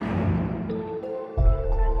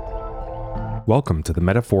Welcome to the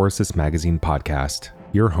Metaphorosis Magazine podcast,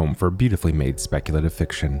 your home for beautifully made speculative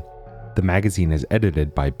fiction. The magazine is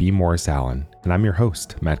edited by B. Morris Allen, and I'm your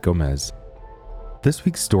host, Matt Gomez. This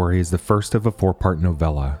week's story is the first of a four-part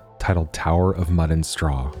novella titled Tower of Mud and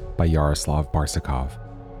Straw by Yaroslav Barsakov.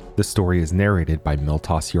 The story is narrated by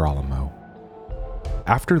Miltos Yerolimo.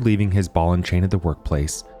 After leaving his ball and chain at the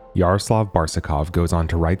workplace, Yaroslav Barsakov goes on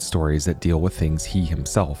to write stories that deal with things he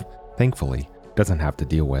himself, thankfully, doesn't have to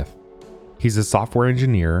deal with. He's a software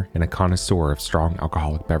engineer and a connoisseur of strong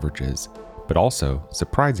alcoholic beverages, but also,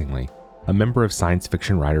 surprisingly, a member of Science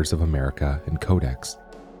Fiction Writers of America and Codex.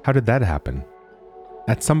 How did that happen?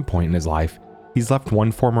 At some point in his life, he's left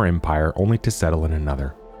one former empire only to settle in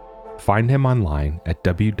another. Find him online at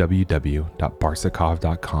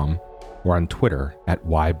www.barsakov.com or on Twitter at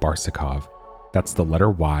ybarsakov. That's the letter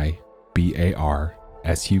Y, B-A-R-S-U-K-O-V.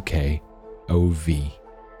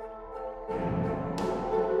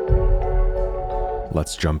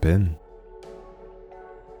 Let's jump in.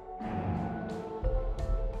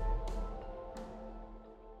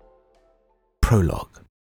 Prologue.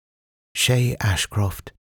 Shay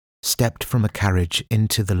Ashcroft stepped from a carriage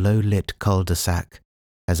into the low-lit cul-de-sac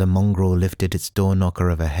as a mongrel lifted its door knocker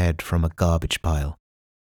overhead from a garbage pile.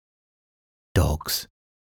 Dogs.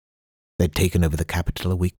 They'd taken over the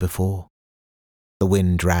capital a week before. The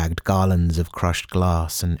wind dragged garlands of crushed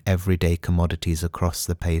glass and everyday commodities across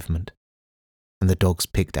the pavement, and the dogs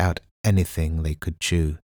picked out anything they could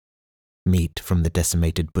chew. Meat from the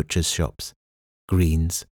decimated butcher's shops,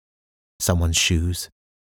 greens, someone's shoes.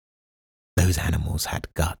 Those animals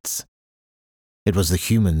had guts. It was the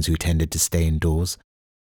humans who tended to stay indoors,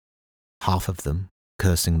 half of them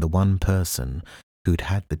cursing the one person who'd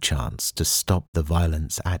had the chance to stop the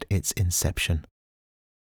violence at its inception.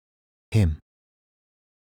 Him.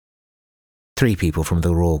 3 people from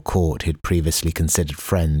the Royal Court he'd previously considered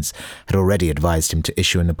friends had already advised him to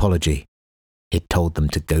issue an apology. He'd told them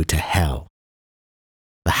to go to hell.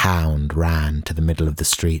 The hound ran to the middle of the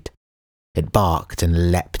street. It barked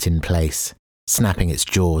and leapt in place, snapping its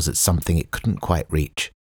jaws at something it couldn't quite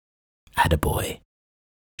reach. "Attaboy,"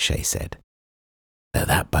 Shay said. "Though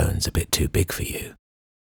that bone's a bit too big for you."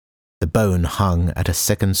 The bone hung at a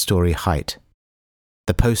second-story height.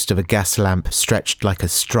 The post of a gas lamp stretched like a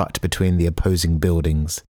strut between the opposing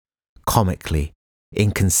buildings, comically,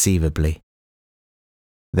 inconceivably.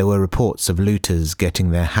 There were reports of looters getting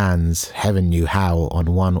their hands, heaven knew how,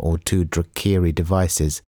 on 1 or 2 Drakiri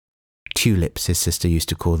devices. Tulips, his sister used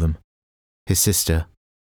to call them. His sister,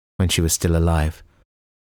 when she was still alive,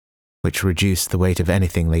 which reduced the weight of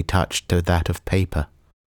anything they touched to that of paper.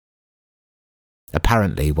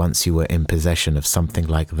 Apparently, once you were in possession of something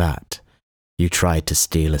like that, you tried to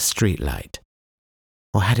steal a streetlight.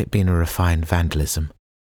 Or had it been a refined vandalism?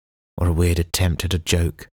 Or a weird attempt at a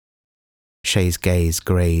joke? Shay's gaze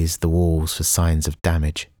grazed the walls for signs of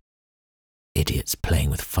damage. "Idiots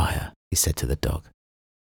playing with fire," he said to the dog.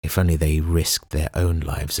 "If only they risked their own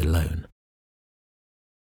lives alone."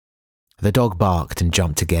 The dog barked and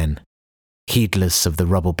jumped again, heedless of the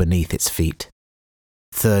rubble beneath its feet.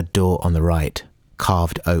 3rd door on the right,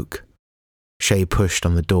 carved oak. Shay pushed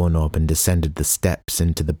on the doorknob and descended the steps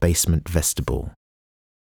into the basement vestibule.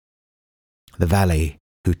 The valet,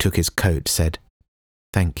 who took his coat, said,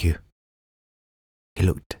 "Thank you." He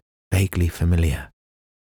looked vaguely familiar.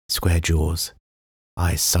 Square jaws,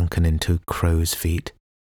 eyes sunken into crow's feet.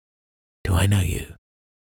 "Do I know you?"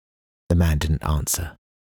 The man didn't answer,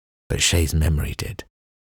 but Shay's memory did.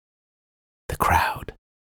 The crowd.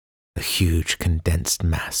 A huge condensed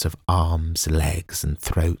mass of arms, legs, and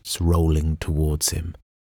throats rolling towards him.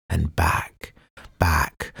 And back,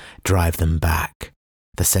 drive them back.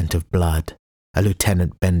 The scent of blood. A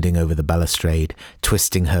lieutenant bending over the balustrade,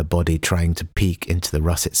 twisting her body, trying to peek into the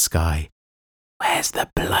russet sky. "Where's the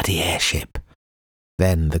bloody airship?"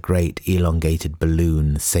 Then the great elongated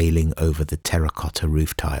balloon sailing over the terracotta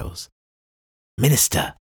roof tiles.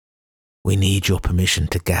 "Minister, we need your permission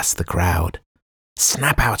to gas the crowd.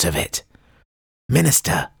 Snap out of it!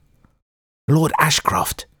 Minister! Lord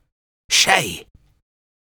Ashcroft! Shay!"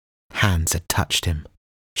 Hands had touched him,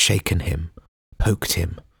 shaken him, poked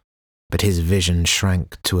him, but his vision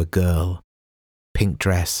shrank to a girl. Pink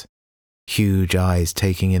dress, huge eyes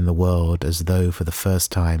taking in the world as though for the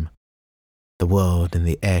first time. The world in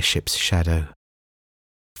the airship's shadow.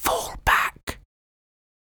 "Fall back!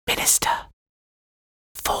 Minister!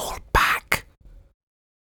 Fall back!"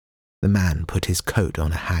 The man put his coat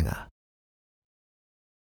on a hanger.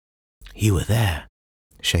 "You were there,"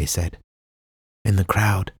 Shay said. "In the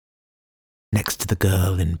crowd, next to the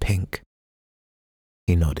girl in pink."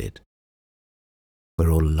 He nodded. "We're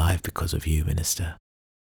all alive because of you, Minister."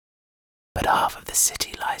 but half of the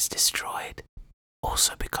city lies destroyed,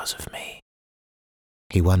 also because of me.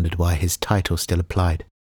 He wondered why his title still applied.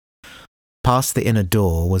 Past the inner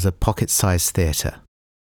door was a pocket-sized theatre.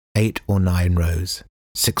 8 or 9 rows,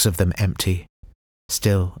 6 of them empty,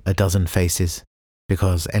 still a dozen faces,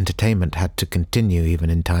 because entertainment had to continue even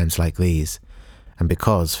in times like these, and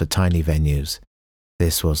because, for tiny venues,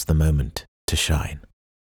 this was the moment to shine.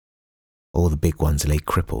 All the big ones lay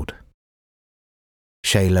crippled.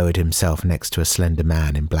 Shay lowered himself next to a slender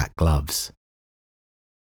man in black gloves.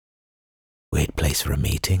 Weird place for a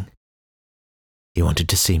meeting. You wanted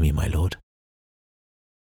to see me, my lord?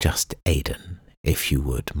 Just Aidan, if you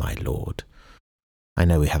would, my lord. I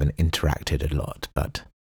know we haven't interacted a lot, but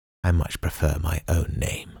I much prefer my own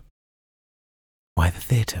name. Why the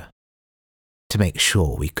theatre? To make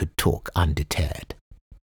sure we could talk undeterred.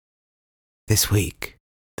 This week,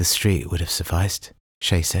 the street would have sufficed,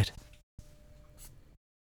 Shay said.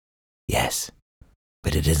 Yes,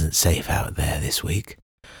 but it isn't safe out there this week.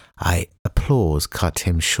 Applause cut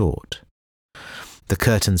him short. The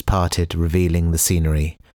curtains parted, revealing the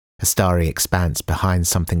scenery, a starry expanse behind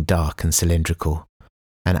something dark and cylindrical.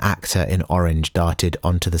 An actor in orange darted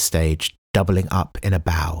onto the stage, doubling up in a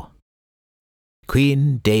bow.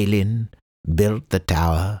 Queen Daelin built the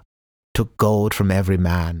tower, took gold from every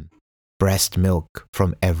man, breast milk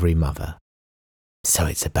from every mother. So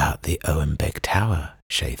it's about the Owenbeg Tower,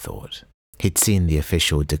 Shay thought. He'd seen the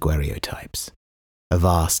official daguerreotypes. A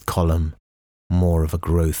vast column, more of a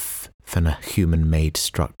growth than a human-made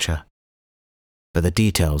structure. But the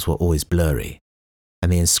details were always blurry,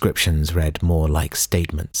 and the inscriptions read more like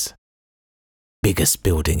statements. Biggest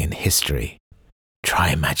building in history.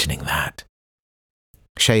 Try imagining that.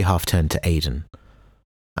 Shay half turned to Aidan.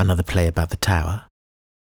 Another play about the tower?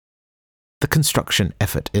 The construction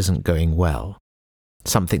effort isn't going well.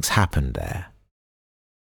 Something's happened there.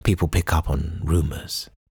 People pick up on rumours.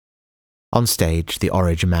 On stage, the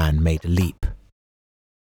orange man made a leap.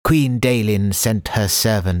 Queen Daelin sent her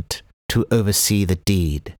servant to oversee the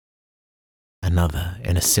deed. Another,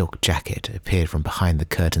 in a silk jacket, appeared from behind the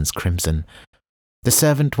curtains crimson. The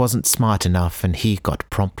servant wasn't smart enough and he got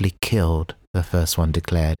promptly killed, the first one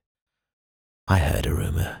declared. I heard a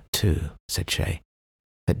rumour, too, said Shay,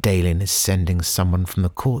 that Daelin is sending someone from the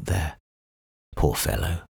court there. Poor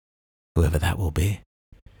fellow, whoever that will be.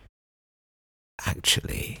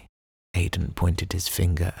 Actually, Aidan pointed his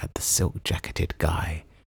finger at the silk-jacketed guy.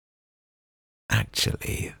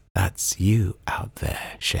 Actually, that's you out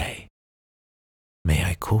there, Shay. May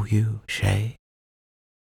I call you Shay?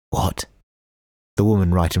 What? The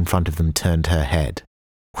woman right in front of them turned her head.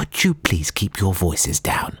 Would you please keep your voices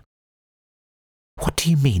down? What do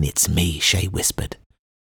you mean it's me? Shay whispered.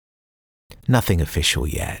 Nothing official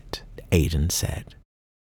yet, Aidan said.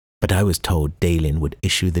 But I was told Daelin would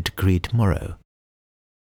issue the decree tomorrow.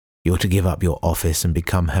 You're to give up your office and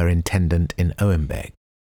become her intendant in Owenbeg.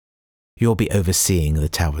 You'll be overseeing the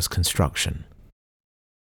tower's construction.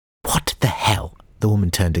 What the hell? The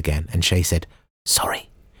woman turned again, and Shay said, Sorry.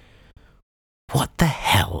 What the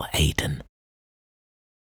hell, Aidan?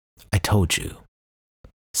 I told you.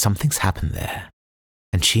 Something's happened there,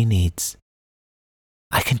 and she needs...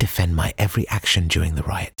 I can defend my every action during the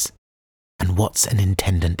riots. And what's an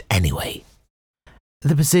intendant anyway?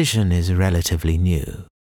 The position is relatively new.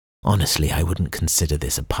 Honestly, I wouldn't consider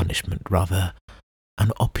this a punishment, rather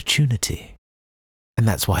an opportunity. And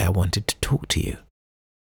that's why I wanted to talk to you.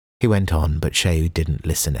 He went on, but Shay didn't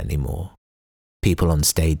listen anymore. People on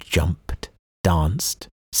stage jumped, danced,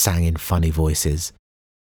 sang in funny voices.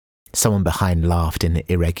 Someone behind laughed in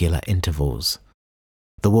irregular intervals.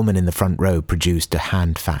 The woman in the front row produced a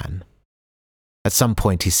hand fan. At some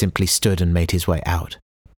point he simply stood and made his way out.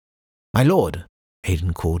 My lord,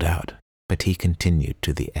 Aidan called out, but he continued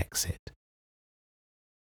to the exit.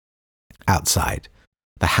 Outside,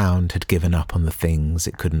 the hound had given up on the things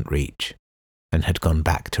it couldn't reach, and had gone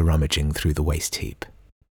back to rummaging through the waste heap.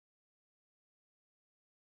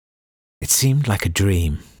 It seemed like a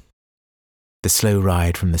dream. The slow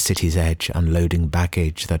ride from the city's edge, unloading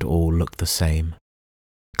baggage that all looked the same,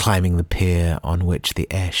 climbing the pier on which the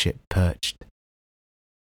airship perched.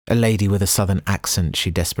 A lady with a southern accent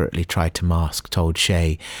she desperately tried to mask told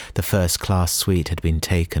Shay the first-class suite had been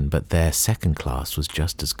taken, but their second class was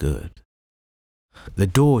just as good. The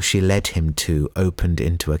door she led him to opened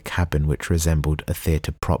into a cabin which resembled a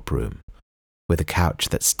theatre prop room, with a couch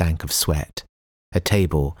that stank of sweat, a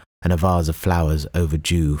table and a vase of flowers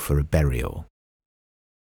overdue for a burial.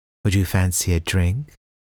 Would you fancy a drink?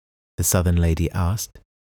 The southern lady asked.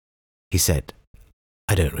 He said,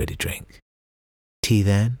 I don't really drink. Tea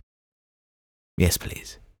then? Yes,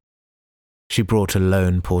 please. She brought a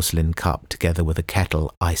lone porcelain cup together with a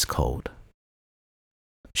kettle ice cold.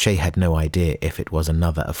 Shay had no idea if it was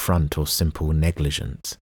another affront or simple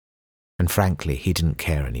negligence, and frankly, he didn't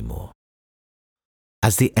care anymore.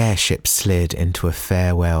 As the airship slid into a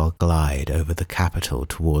farewell glide over the capital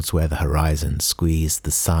towards where the horizon squeezed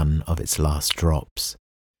the sun of its last drops,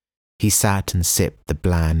 he sat and sipped the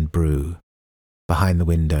bland brew. Behind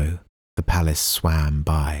the window, the palace swam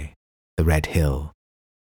by, the red hill,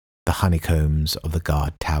 the honeycombs of the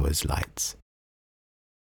guard tower's lights.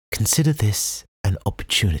 "Consider this an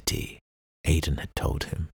opportunity," Aidan had told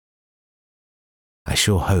him. "I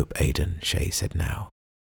sure hope, Aidan," Shay said now,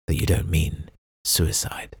 "that you don't mean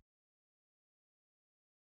suicide."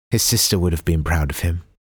 His sister would have been proud of him,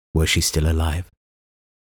 were she still alive.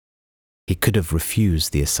 He could have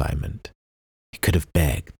refused the assignment. He could have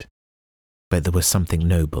begged. But there was something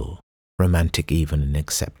noble, romantic even, in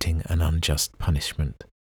accepting an unjust punishment.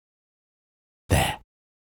 "There.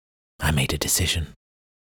 I made a decision.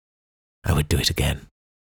 I would do it again.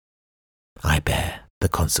 I bear the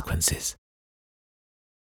consequences.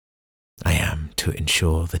 I am to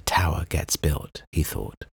ensure the tower gets built," he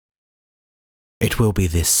thought. "It will be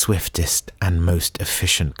the swiftest and most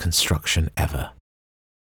efficient construction ever.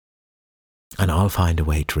 And I'll find a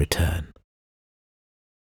way to return,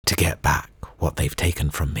 to get back what they've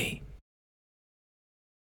taken from me."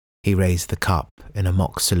 He raised the cup in a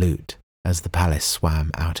mock salute as the palace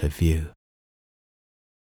swam out of view.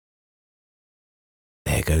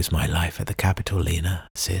 "There goes my life at the capital, Lena,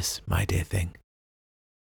 sis, my dear thing.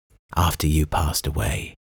 After you passed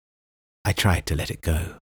away, I tried to let it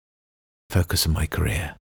go, focus on my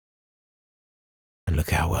career. And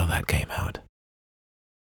look how well that came out.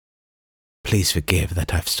 Please forgive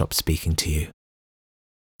that I've stopped speaking to you.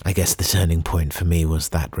 I guess the turning point for me was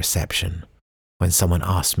that reception, when someone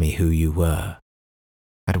asked me who you were,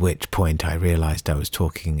 at which point I realized I was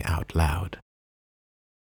talking out loud.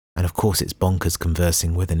 And of course it's bonkers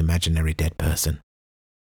conversing with an imaginary dead person.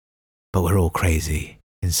 But we're all crazy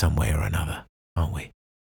in some way or another, aren't we?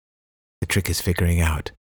 The trick is figuring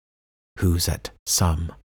out who's at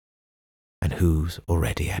some and who's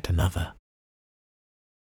already at another.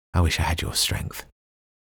 I wish I had your strength,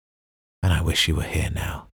 and I wish you were here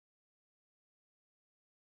now."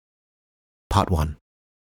 Part 1.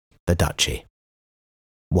 The Duchy.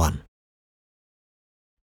 1.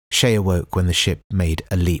 Shay awoke when the ship made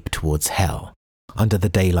a leap towards hell. Under the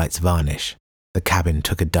daylight's varnish, the cabin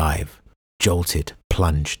took a dive, jolted,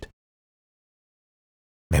 plunged.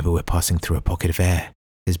 "Maybe we're passing through a pocket of air,"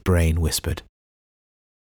 his brain whispered.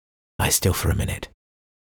 "Lie still for a minute.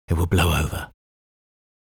 It will blow over."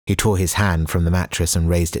 He tore his hand from the mattress and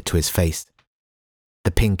raised it to his face.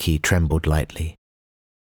 The pinky trembled lightly.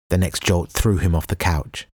 The next jolt threw him off the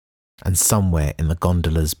couch, and somewhere in the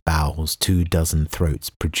gondola's bowels 24 throats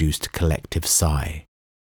produced a collective sigh.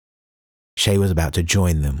 Shay was about to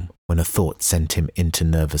join them when a thought sent him into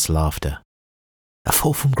nervous laughter. A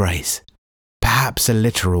fall from grace, perhaps a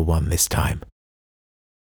literal one this time.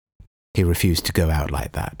 He refused to go out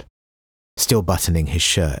like that. Still buttoning his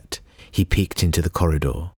shirt, he peeked into the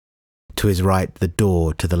corridor. To his right, the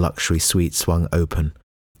door to the luxury suite swung open,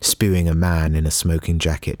 spewing a man in a smoking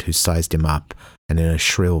jacket who sized him up and in a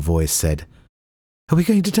shrill voice said, "Are we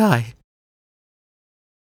going to die?"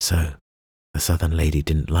 So, the southern lady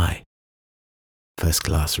didn't lie. First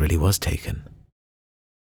class really was taken.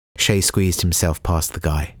 Shay squeezed himself past the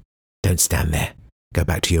guy. "Don't stand there. Go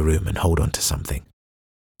back to your room and hold on to something."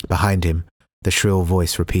 Behind him, the shrill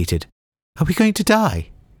voice repeated, "Are we going to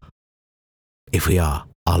die?" "If we are,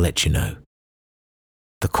 I'll let you know."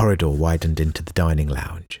 The corridor widened into the dining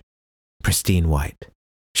lounge. Pristine white,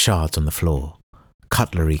 shards on the floor,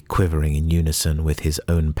 cutlery quivering in unison with his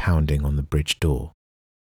own pounding on the bridge door.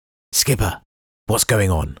 "Skipper, what's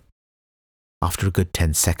going on?" After a good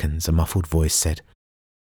 10 seconds, a muffled voice said,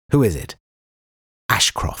 "Who is it?"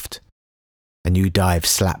 "Ashcroft." A new dive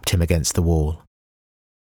slapped him against the wall.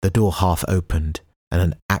 The door half opened, and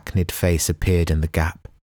an acned face appeared in the gap.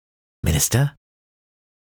 "Minister?"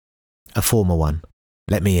 "A former one.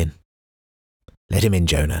 Let me in." "Let him in,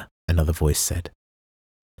 Jonah," another voice said.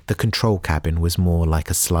 The control cabin was more like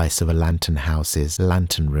a slice of a lantern house's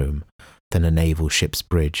lantern room than a naval ship's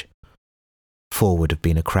bridge. 4 would have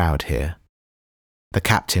been a crowd here. The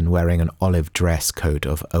captain wearing an olive dress coat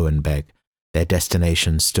of Owenbeg, their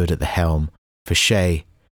destination stood at the helm. For Shay,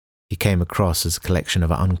 he came across as a collection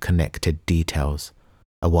of unconnected details,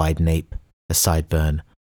 a wide nape, a sideburn,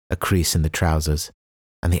 a crease in the trousers,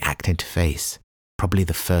 and the acned face, probably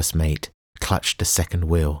the first mate, clutched a second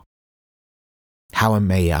wheel. "How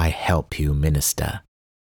may I help you, Minister?"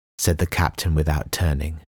 said the captain without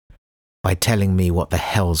turning. by telling me what the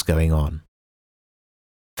hell's going on.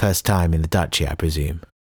 First time in the Duchy, I presume.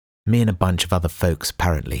 Me and a bunch of other folks,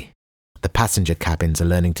 apparently. The passenger cabins are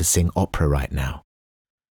learning to sing opera right now.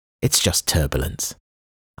 It's just turbulence.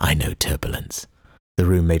 I know turbulence. The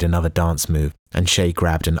room made another dance move, and Shay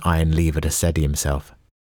grabbed an iron lever to steady himself.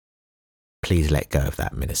 Please let go of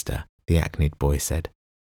that, Minister, the acne boy said.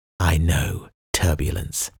 I know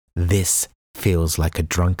turbulence. This feels like a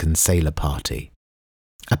drunken sailor party.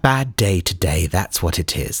 A bad day today, that's what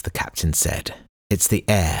it is, the captain said. It's the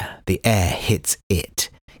air. The air hits it,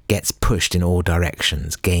 gets pushed in all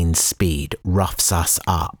directions, gains speed, roughs us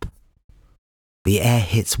up. The air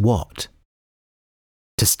hits what?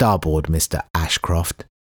 To starboard, Mr. Ashcroft.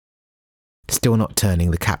 Still not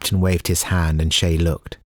turning, the captain waved his hand and Shay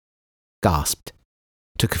looked. Gasped.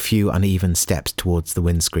 Took a few uneven steps towards the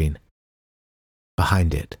windscreen.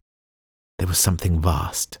 Behind it, there was something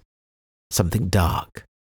vast, something dark,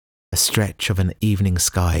 a stretch of an evening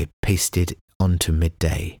sky pasted onto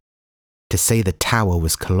midday. To say the tower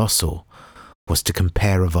was colossal was to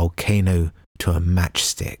compare a volcano to a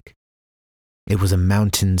matchstick. It was a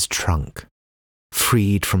mountain's trunk,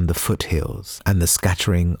 freed from the foothills, and the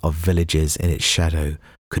scattering of villages in its shadow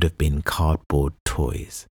could have been cardboard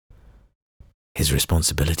toys. His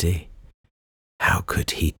responsibility? How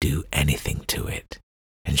could he do anything to it,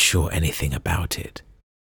 ensure anything about it?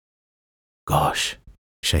 Gosh,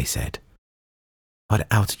 Shay said. What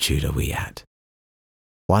altitude are we at?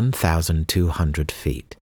 1,200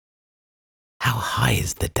 feet. How high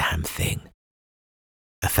is the damn thing?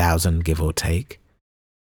 1,000, give or take.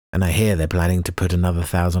 And I hear they're planning to put another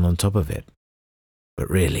 1,000 on top of it. But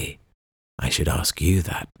really, I should ask you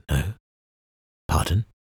that, no? Pardon?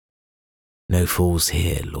 No fools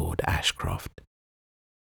here, Lord Ashcroft.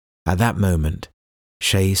 At that moment,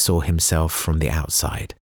 Shay saw himself from the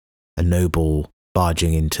outside, a noble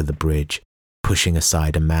barging into the bridge, pushing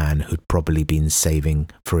aside a man who'd probably been saving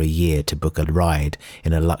for a year to book a ride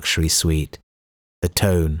in a luxury suite. The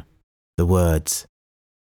tone, the words,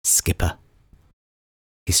 Skipper.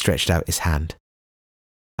 He stretched out his hand.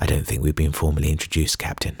 I don't think we've been formally introduced,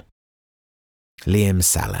 Captain. Liam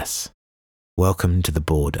Salas. Welcome to the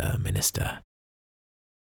border, Minister.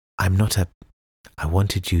 I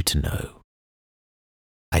wanted you to know.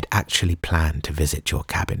 I'd actually planned to visit your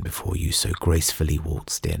cabin before you so gracefully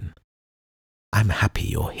waltzed in. I'm happy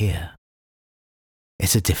you're here.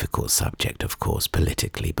 It's a difficult subject, of course,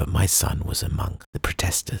 politically, but my son was among the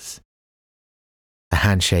protesters. The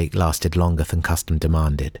handshake lasted longer than custom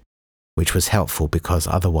demanded, which was helpful because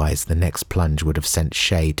otherwise the next plunge would have sent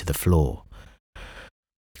Shay to the floor.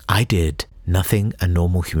 I did nothing a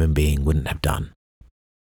normal human being wouldn't have done,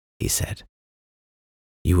 he said.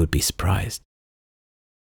 You would be surprised.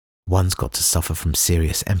 One's got to suffer from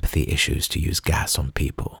serious empathy issues to use gas on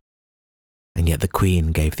people. And yet the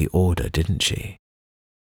Queen gave the order, didn't she?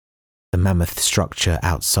 The mammoth structure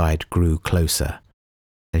outside grew closer,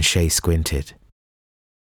 and Shay squinted.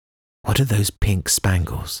 What are those pink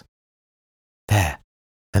spangles? There,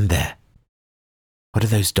 and there. What are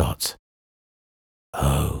those dots?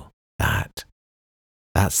 Oh,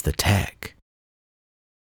 that's the tech.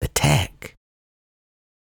 The tech.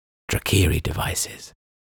 Drakiri devices.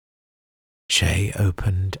 Shay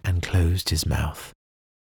opened and closed his mouth,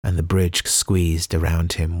 and the bridge squeezed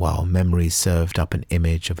around him while memories served up an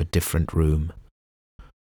image of a different room.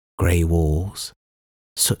 Grey walls,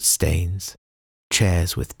 soot stains,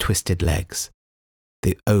 chairs with twisted legs,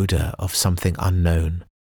 the odour of something unknown,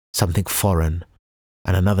 something foreign,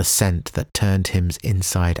 and another scent that turned him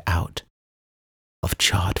inside out, of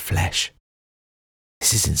charred flesh.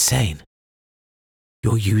 This is insane.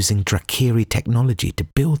 You're using Drakiri technology to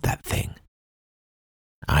build that thing.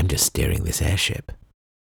 I'm just steering this airship.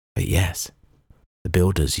 But yes, the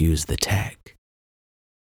builders used the tech.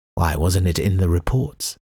 Why wasn't it in the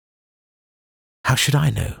reports? How should I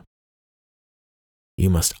know? You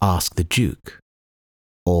must ask the Duke.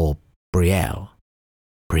 Or Brielle.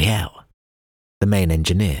 Brielle, the main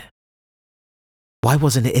engineer. Why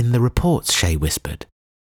wasn't it in the reports? Shay whispered.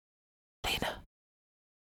 Lena.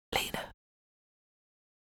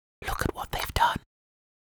 Look at what they've done.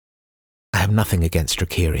 I have nothing against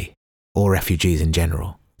Drakiri, or refugees in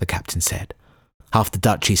general, the captain said. Half the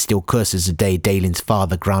Duchy still curses the day Dalin's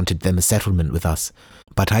father granted them a settlement with us,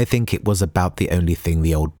 but I think it was about the only thing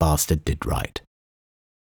the old bastard did right.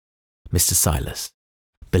 Mr. Silas,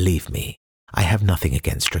 believe me, I have nothing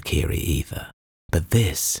against Drakiri either, but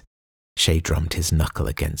this, Shay drummed his knuckle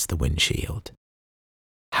against the windshield.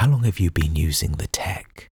 How long have you been using the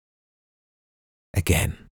tech?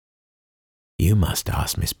 Again, you must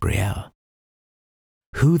ask Miss Brielle.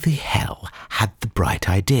 Who the hell had the bright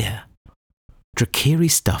idea? Drakiri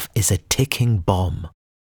stuff is a ticking bomb.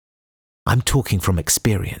 I'm talking from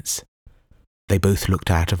experience. They both looked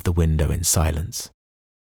out of the window in silence,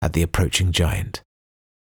 at the approaching giant.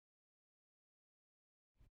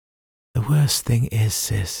 The worst thing is,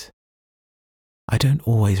 sis, I don't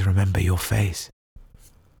always remember your face.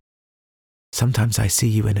 Sometimes I see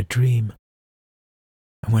you in a dream,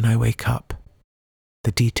 and when I wake up,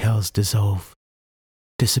 the details dissolve,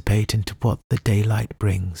 dissipate into what the daylight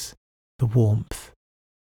brings, the warmth,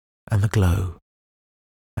 and the glow,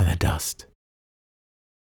 and the dust.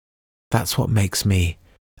 That's what makes me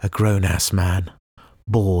a grown-ass man,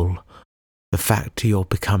 Ball, the fact you're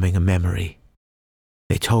becoming a memory.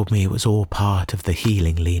 They told me it was all part of the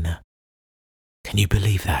healing, Lena. Can you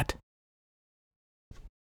believe that?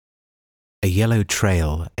 A yellow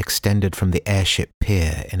trail extended from the airship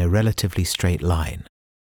pier in a relatively straight line.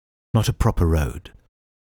 Not a proper road.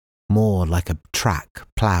 More like a track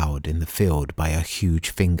ploughed in the field by a huge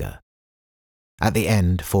finger. At the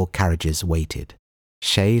end, 4 carriages waited.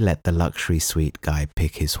 Shay let the luxury suite guy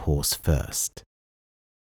pick his horse first.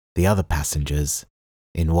 The other passengers,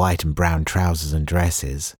 in white and brown trousers and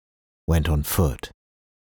dresses, went on foot.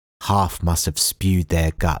 Half must have spewed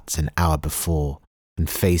their guts an hour before, and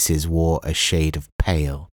faces wore a shade of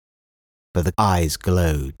pale, but the eyes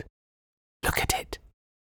glowed. Look at it.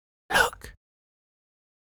 Look.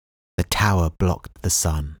 The tower blocked the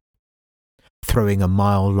sun, throwing a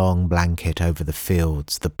mile-long blanket over the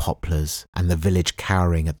fields, the poplars, and the village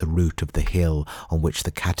cowering at the root of the hill on which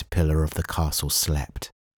the caterpillar of the castle slept.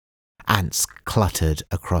 Ants cluttered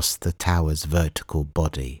across the tower's vertical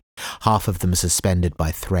body, half of them suspended by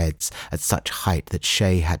threads at such height that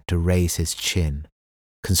Shay had to raise his chin.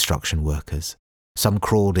 Construction workers. Some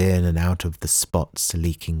crawled in and out of the spots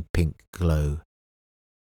leaking pink glow.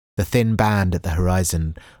 The thin band at the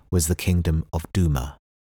horizon was the kingdom of Duma,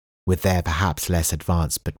 with their perhaps less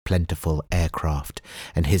advanced but plentiful aircraft,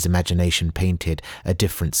 and his imagination painted a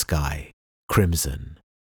different sky, crimson,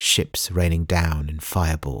 ships raining down in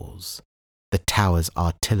fireballs, the tower's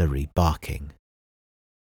artillery barking.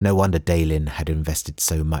 No wonder Daylin had invested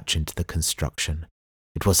so much into the construction.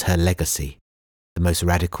 It was her legacy, the most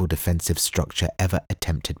radical defensive structure ever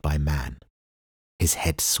attempted by man. His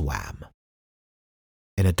head swam.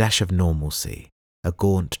 In a dash of normalcy, a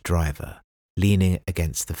gaunt driver, leaning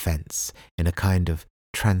against the fence in a kind of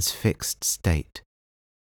transfixed state,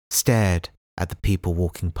 stared at the people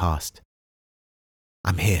walking past.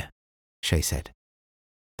 I'm here, Shay said.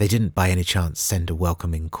 They didn't by any chance send a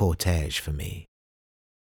welcoming cortege for me.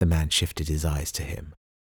 The man shifted his eyes to him.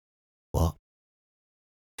 What?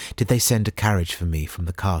 Did they send a carriage for me from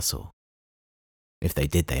the castle? If they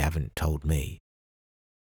did, they haven't told me.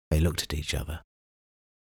 They looked at each other.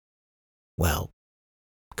 Well,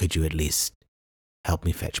 could you at least help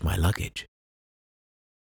me fetch my luggage?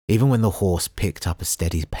 Even when the horse picked up a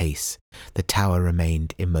steady pace, the tower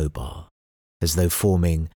remained immobile, as though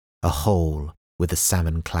forming a whole with the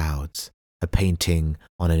salmon clouds, a painting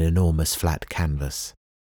on an enormous flat canvas.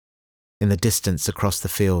 In the distance across the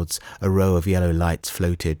fields, a row of yellow lights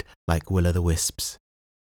floated like will-o'-the-wisps.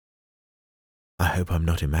 I hope I'm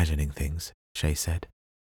not imagining things, Shay said.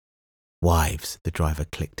 Wives, the driver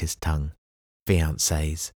clicked his tongue.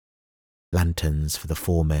 Fiancés. Lanterns for the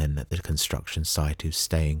 4 men at the construction site who's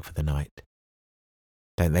staying for the night.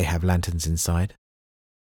 Don't they have lanterns inside?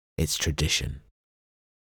 It's tradition.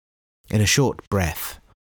 In a short breath,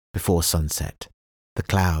 before sunset, the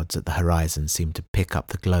clouds at the horizon seemed to pick up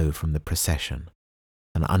the glow from the procession,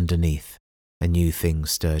 and underneath, a new thing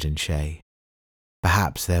stirred in Shay.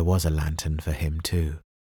 Perhaps there was a lantern for him too.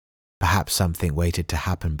 Perhaps something waited to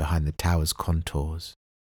happen behind the tower's contours.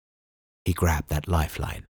 He grabbed that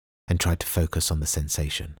lifeline and tried to focus on the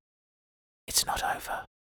sensation. It's not over.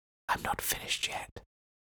 I'm not finished yet.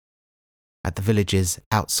 At the village's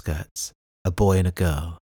outskirts, a boy and a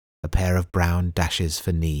girl, a pair of brown dashes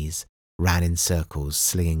for knees, ran in circles,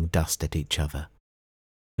 slinging dust at each other.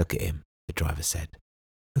 Look at him, the driver said.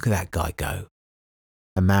 Look at that guy go.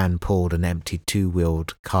 A man pulled an empty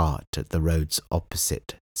 2-wheeled cart at the road's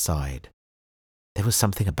opposite side. There was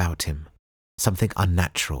something about him, something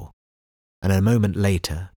unnatural, and a moment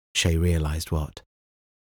later, Shay realized what.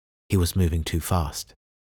 He was moving too fast,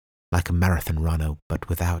 like a marathon runner, but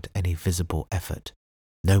without any visible effort,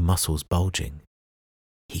 no muscles bulging.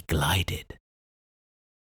 He glided.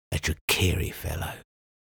 A Drakiri fellow,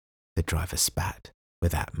 the driver spat,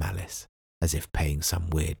 without malice, as if paying some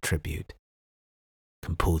weird tribute.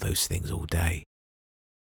 Can pull those things all day.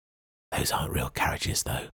 Those aren't real carriages,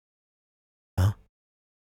 though. Huh?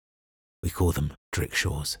 We call them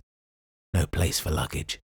drickshaws. No place for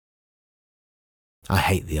luggage. I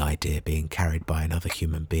hate the idea of being carried by another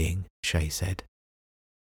human being, Shay said.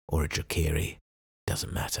 Or a Drakiri.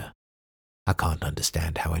 Doesn't matter. I can't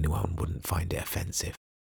understand how anyone wouldn't find it offensive.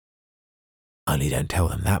 Only don't tell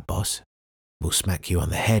them that, boss. We'll smack you on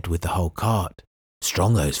the head with the whole cart.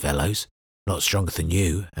 Strong, those fellows. Lot stronger than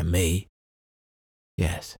you and me.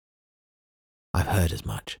 Yes. I've heard as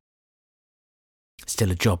much.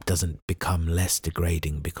 Still, a job doesn't become less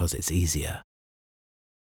degrading because it's easier.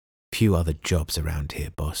 Few other jobs around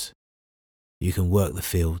here, boss. You can work the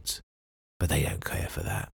fields, but they don't care for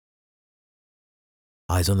that.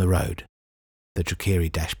 Eyes on the road. The Drakiri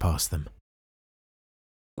dashed past them.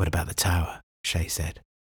 What about the tower? Shay said.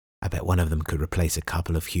 I bet one of them could replace a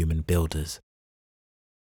couple of human builders.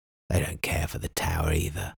 They don't care for the tower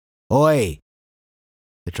either. Oi!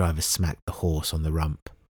 The driver smacked the horse on the rump.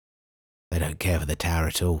 They don't care for the tower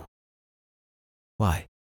at all. Why?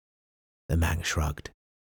 The man shrugged.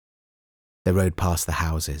 They rode past the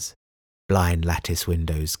houses, blind lattice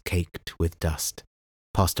windows caked with dust,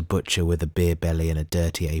 past a butcher with a beer belly and a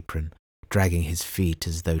dirty apron, dragging his feet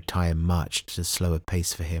as though time marched at a slower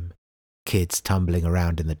pace for him, kids tumbling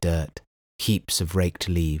around in the dirt, heaps of raked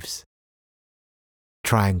leaves.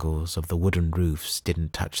 Triangles of the wooden roofs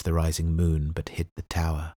didn't touch the rising moon but hid the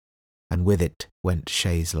tower, and with it went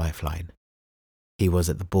Shay's lifeline. He was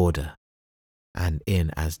at the border, and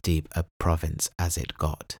in as deep a province as it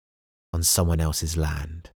got, on someone else's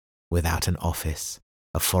land, without an office,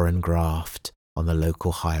 a foreign graft on the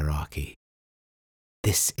local hierarchy.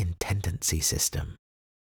 This intendancy system,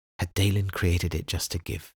 had Dalen created it just to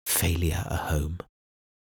give failure a home?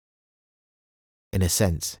 In a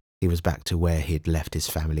sense, he was back to where he had left his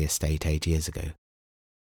family estate 8 years ago.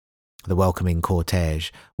 The welcoming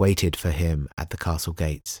cortege waited for him at the castle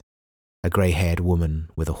gates, a grey-haired woman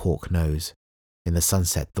with a hawk nose. In the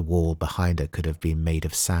sunset, the wall behind her could have been made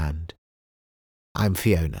of sand. I'm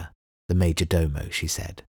Fiona, the major domo, she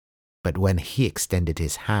said, but when he extended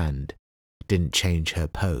his hand, didn't change her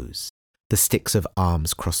pose. The sticks of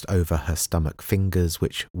arms crossed over her stomach, fingers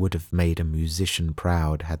which would have made a musician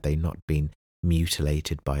proud had they not been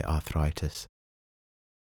mutilated by arthritis.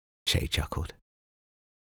 Shay chuckled.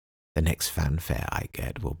 The next fanfare I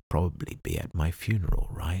get will probably be at my funeral,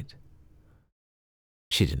 right?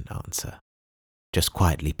 She didn't answer, just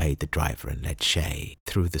quietly paid the driver and led Shay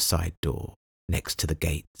through the side door, next to the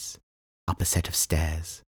gates, up a set of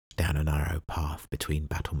stairs, down a narrow path between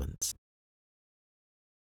battlements.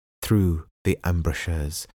 Through the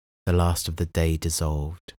embrasures, the last of the day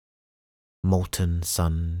dissolved. Molten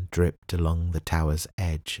sun dripped along the tower's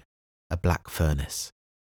edge, a black furnace.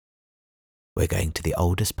 We're going to the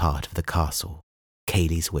oldest part of the castle,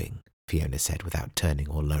 Cayley's Wing, Fiona said without turning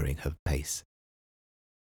or lowering her pace.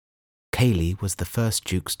 Cayley was the first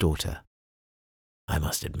Duke's daughter. I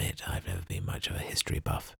must admit, I've never been much of a history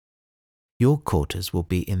buff. Your quarters will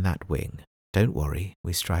be in that wing. Don't worry,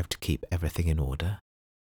 we strive to keep everything in order.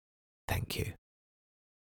 Thank you.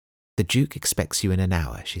 The Duke expects you in an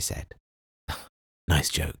hour, she said. Nice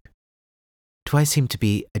joke. Do I seem to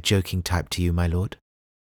be a joking type to you, my lord?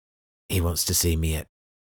 He wants to see me at,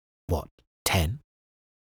 10?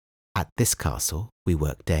 At this castle, we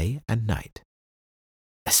work day and night.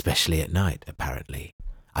 Especially at night, apparently.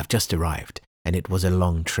 I've just arrived, and it was a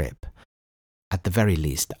long trip. At the very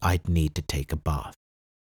least, I'd need to take a bath.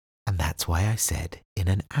 And that's why I said in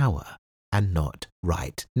an hour, and not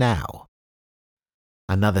right now.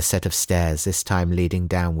 Another set of stairs, this time leading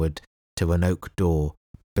downward to an oak door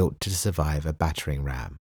built to survive a battering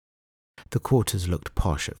ram. The quarters looked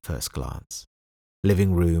posh at first glance.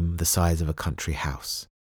 Living room the size of a country house,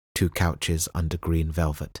 2 couches under green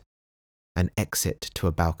velvet, an exit to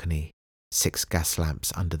a balcony, 6 gas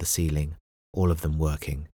lamps under the ceiling, all of them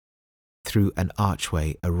working. Through an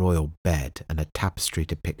archway, a royal bed and a tapestry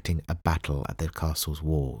depicting a battle at the castle's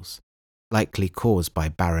walls, likely caused by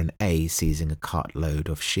Baron A seizing a cartload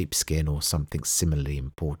of sheepskin or something similarly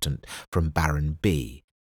important from Baron B,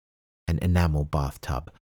 an enamel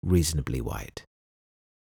bathtub, reasonably white.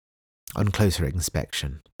 On closer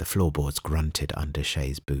inspection, the floorboards grunted under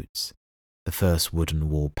Shay's boots. The first wooden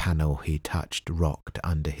wall panel he touched rocked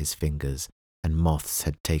under his fingers, and moths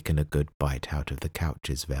had taken a good bite out of the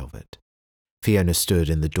couch's velvet. Fiona stood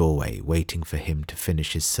in the doorway, waiting for him to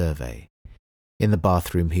finish his survey. In the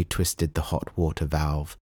bathroom he twisted the hot water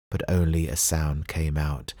valve, but only a sound came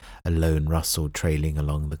out, a lone rustle trailing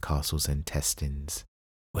along the castle's intestines.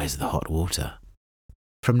 Where's the hot water?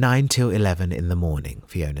 From 9 till 11 in the morning,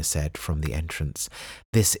 Fiona said from the entrance.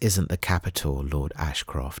 This isn't the capital, Lord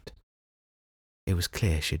Ashcroft. It was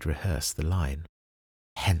clear she'd rehearsed the line.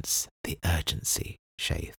 Hence the urgency,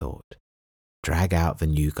 Shay thought. Drag out the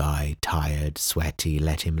new guy, tired, sweaty,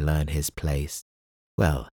 let him learn his place.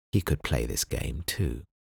 Well, he could play this game too.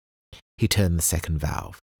 He turned the second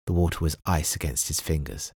valve. The water was ice against his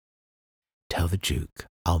fingers. Tell the Duke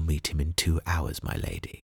I'll meet him in 2 hours, my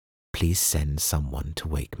lady. Please send someone to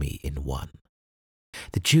wake me in 1.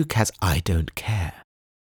 The Duke has I don't care.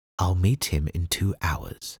 I'll meet him in 2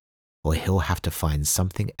 hours, or he'll have to find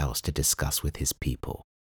something else to discuss with his people.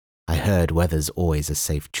 I heard weather's always a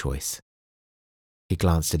safe choice. He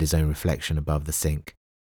glanced at his own reflection above the sink.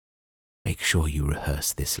 Make sure you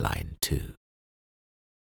rehearse this line too.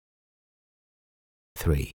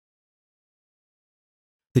 3.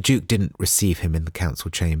 The Duke didn't receive him in the council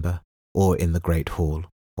chamber, or in the Great Hall,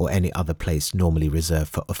 or any other place normally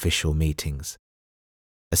reserved for official meetings.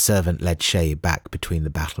 A servant led Shay back between the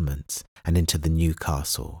battlements and into the new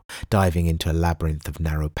castle, diving into a labyrinth of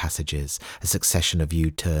narrow passages, a succession of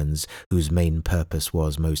U-turns whose main purpose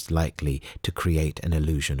was most likely to create an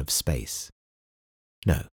illusion of space.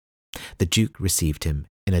 No, the Duke received him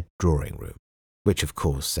in a drawing room, which of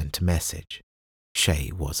course sent a message.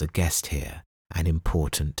 Shay was a guest here, an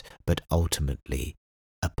important but ultimately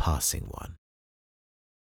a passing one.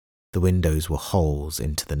 The windows were holes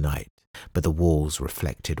into the night, but the walls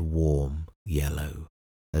reflected warm yellow,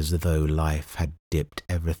 as though life had dipped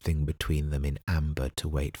everything between them in amber to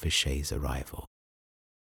wait for Shay's arrival.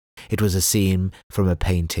 It was a scene from a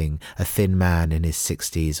painting, a thin man in his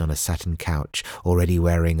 60s on a satin couch, already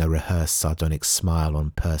wearing a rehearsed sardonic smile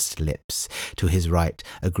on pursed lips. To his right,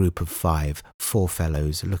 a group of 4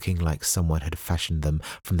 fellows looking like someone had fashioned them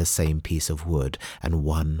from the same piece of wood, and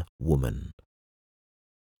 1 woman.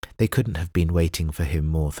 They couldn't have been waiting for him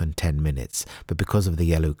more than 10 minutes, but because of the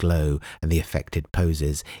yellow glow and the affected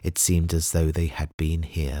poses, it seemed as though they had been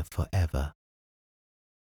here forever.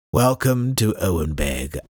 Welcome to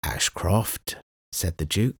Owenbeg, Ashcroft, said the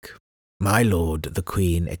Duke. My lord, the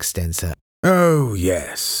Queen extends her... Oh,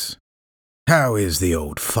 yes. How is the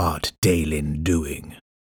old fart Daelin doing?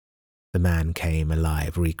 The man came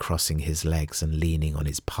alive, recrossing his legs and leaning on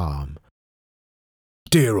his palm.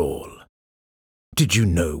 Dear all, did you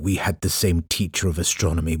know we had the same teacher of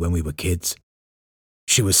astronomy when we were kids?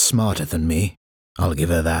 She was smarter than me, I'll give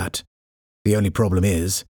her that. The only problem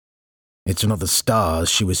is, it's not the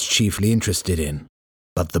stars she was chiefly interested in,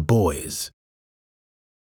 but the boys.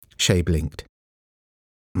 Shay blinked.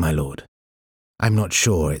 My lord, I'm not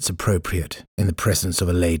sure it's appropriate in the presence of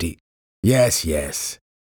a lady. Yes.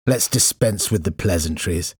 Let's dispense with the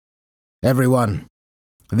pleasantries. Everyone,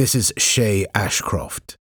 this is Shay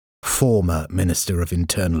Ashcroft, former Minister of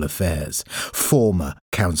Internal Affairs, former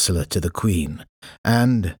Counsellor to the Queen,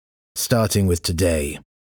 and, starting with today,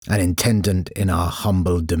 an intendant in our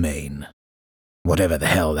humble domain. Whatever the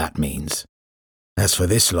hell that means. As for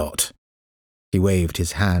this lot, he waved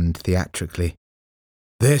his hand theatrically.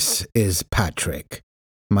 This is Patrick,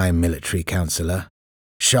 my military counsellor.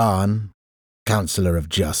 Sean, Counsellor of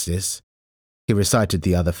Justice. He recited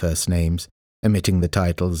the other first names, omitting the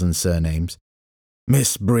titles and surnames.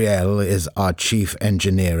 Miss Brielle is our chief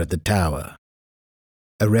engineer at the tower.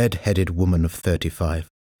 A red-headed woman of 35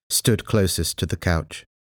 stood closest to the couch.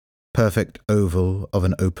 Perfect oval of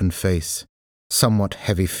an open face, somewhat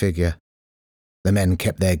heavy figure. The men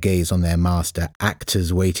kept their gaze on their master,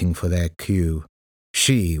 actors waiting for their cue.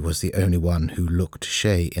 She was the only one who looked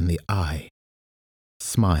Shay in the eye.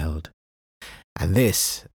 Smiled. And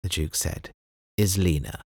this, the Duke said, is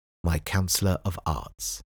Lena, my Counsellor of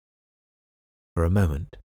Arts. For a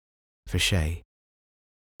moment, for Shay,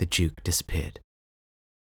 the Duke disappeared.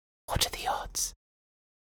 What are the odds?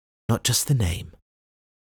 Not just the name,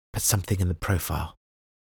 but something in the profile.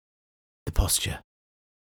 The posture.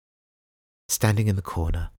 Standing in the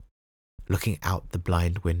corner, looking out the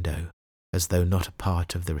blind window, as though not a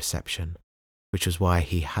part of the reception, which was why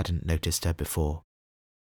he hadn't noticed her before.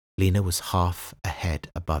 Lena was half a head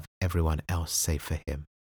above everyone else save for him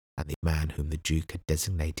and the man whom the Duke had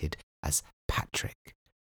designated as Patrick.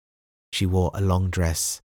 She wore a long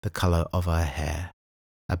dress the colour of her hair,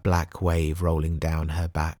 a black wave rolling down her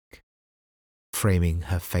back, framing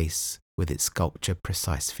her face with its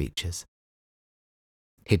sculpture-precise features.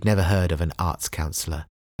 He'd never heard of an arts counsellor,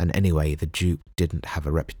 and anyway the Duke didn't have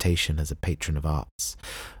a reputation as a patron of arts.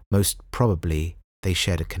 Most probably they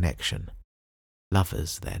shared a connection.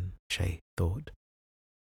 Lovers, then, Shay thought.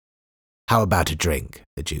 How about a drink?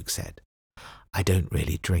 The Duke said. I don't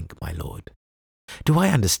really drink, my lord. Do I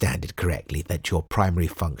understand it correctly that your primary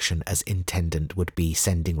function as intendant would be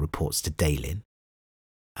sending reports to Daelin?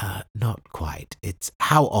 Not quite. It's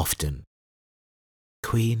how often?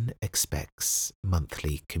 Queen expects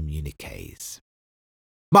monthly communiques.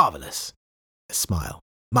 Marvellous. A smile.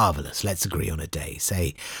 Marvellous. Let's agree on a day.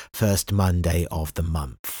 Say, first Monday of the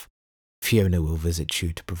month. Fiona will visit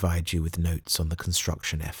you to provide you with notes on the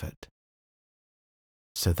construction effort.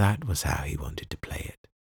 So that was how he wanted to play it.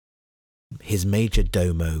 His major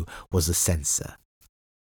domo was a censor.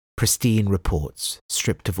 Pristine reports,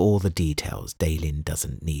 stripped of all the details Daelin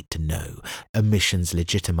doesn't need to know, omissions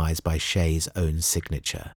legitimized by Shay's own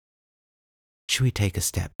signature. Should we take a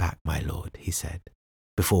step back, my lord, he said.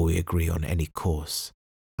 Before we agree on any course,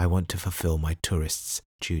 I want to fulfill my tourist's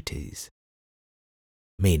duties.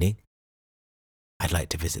 Meaning? I'd like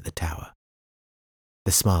to visit the tower.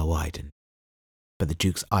 The smile widened, but the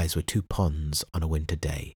Duke's eyes were two ponds on a winter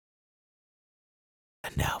day.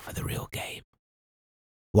 And now for the real game.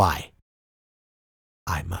 Why?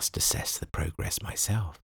 I must assess the progress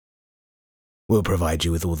myself. We'll provide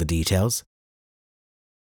you with all the details.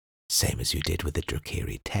 Same as you did with the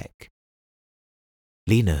Drakiri tech.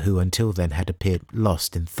 Lena, who until then had appeared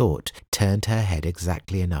lost in thought, turned her head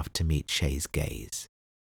exactly enough to meet Shay's gaze.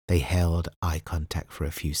 They held eye contact for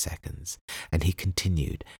a few seconds, and he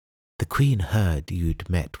continued, The Queen heard you'd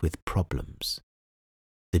met with problems.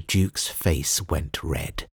 The Duke's face went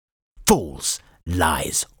red. Fools!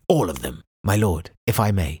 Lies! All of them! My lord, if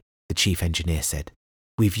I may, the chief engineer said.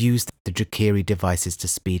 We've used the Drakiri devices to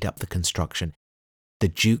speed up the construction. The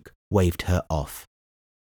Duke waved her off.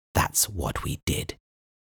 That's what we did.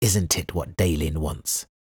 Isn't it what Daelin wants?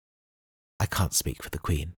 I can't speak for the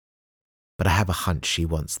Queen, but I have a hunch she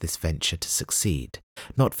wants this venture to succeed,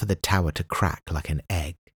 not for the tower to crack like an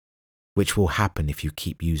egg, which will happen if you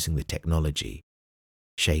keep using the technology.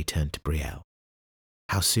 Shay turned to Brielle.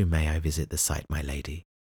 How soon may I visit the site, my lady?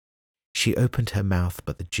 She opened her mouth,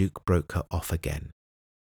 but the Duke broke her off again.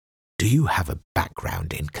 Do you have a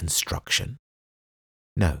background in construction?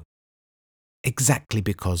 No. Exactly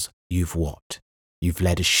because you've what? You've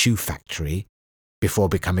led a shoe factory before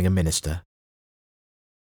becoming a minister?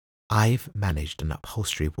 I've managed an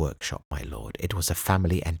upholstery workshop, my lord. It was a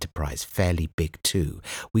family enterprise, fairly big too.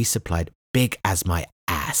 We supplied big as my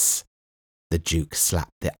ass. The Duke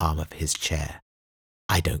slapped the arm of his chair.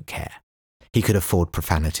 I don't care. He could afford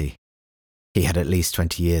profanity. He had at least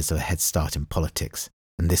 20 years of a head start in politics,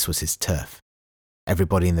 and this was his turf.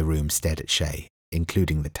 Everybody in the room stared at Shay,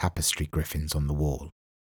 including the tapestry griffins on the wall.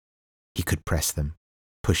 He could press them,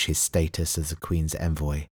 push his status as the Queen's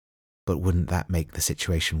envoy, but wouldn't that make the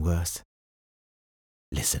situation worse?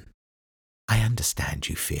 Listen, I understand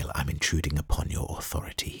you feel I'm intruding upon your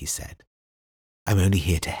authority, he said. I'm only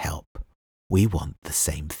here to help. We want the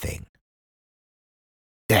same thing.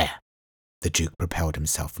 There, the Duke propelled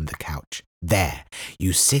himself from the couch. There,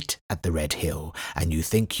 you sit at the Red Hill and you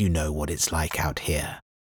think you know what it's like out here.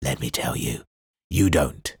 Let me tell you, you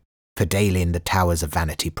don't. For Daelin, the tower's a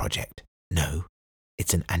vanity project. No,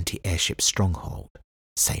 it's an anti-airship stronghold.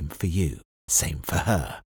 Same for you, same for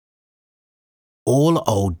her. All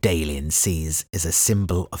old Daelin sees is a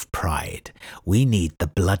symbol of pride. We need the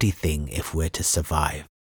bloody thing if we're to survive.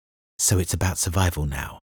 So it's about survival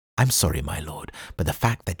now. I'm sorry, my lord, but the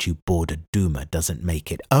fact that you board a Duma doesn't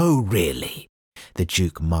make it. Oh, really? The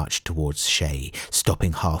Duke marched towards Shay,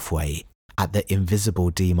 stopping halfway at the invisible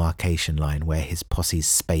demarcation line where his posse's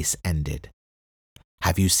space ended.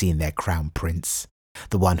 Have you seen their crown prince?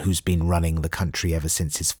 The one who's been running the country ever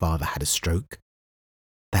since his father had a stroke?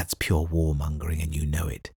 That's pure warmongering and you know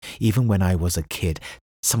it. Even when I was a kid,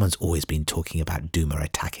 someone's always been talking about Duma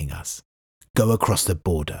attacking us. Go across the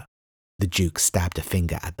border. The Duke stabbed a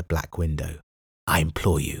finger at the black window. I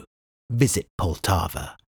implore you, visit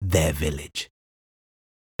Poltava, their village.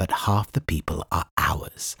 But half the people are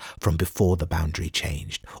ours from before the boundary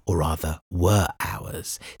changed, or rather were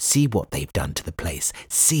ours. See what they've done to the place.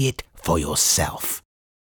 See it for yourself.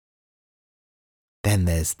 Then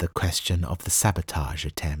there's the question of the sabotage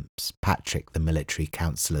attempts, Patrick, the military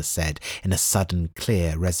councillor, said in a sudden,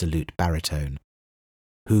 clear, resolute baritone.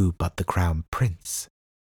 Who but the Crown Prince?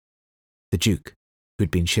 The Duke, who'd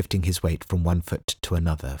been shifting his weight from one foot to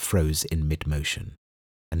another, froze in mid-motion,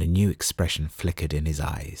 and a new expression flickered in his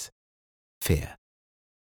eyes. Fear.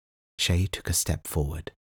 Shay took a step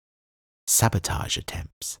forward. Sabotage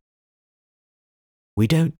attempts. We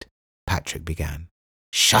don't, Patrick began.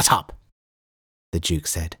 Shut up, the Duke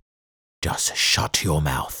said. Just shut your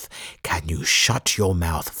mouth. Can you shut your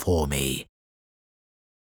mouth for me?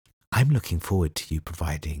 I'm looking forward to you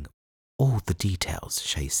providing all the details,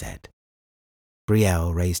 Shay said.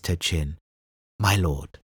 Brielle raised her chin. My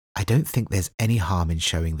lord, I don't think there's any harm in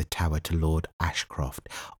showing the tower to Lord Ashcroft.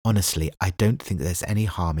 Honestly, I don't think there's any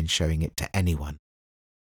harm in showing it to anyone.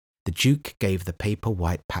 The Duke gave the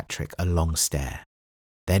paper-white Patrick a long stare.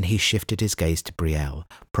 Then he shifted his gaze to Brielle,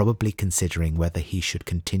 probably considering whether he should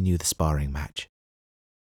continue the sparring match.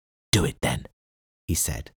 "Do it then," he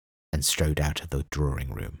said, and strode out of the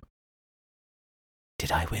drawing room.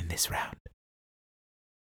 Did I win this round?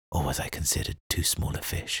 Or was I considered too small a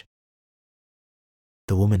fish?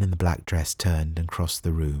 The woman in the black dress turned and crossed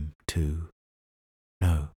the room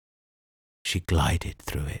No, she glided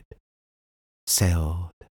through it,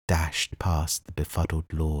 sailed, dashed past the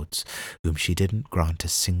befuddled lords, whom she didn't grant a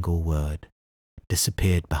single word,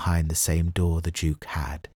 disappeared behind the same door the Duke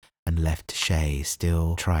had, and left Shay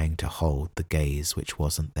still trying to hold the gaze which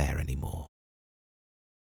wasn't there anymore.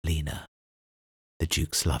 Lena, the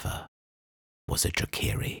Duke's lover, was a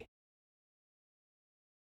Drakiri.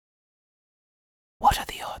 What are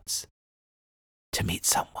the odds to meet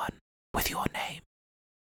someone with your name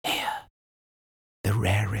here, the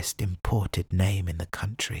rarest imported name in the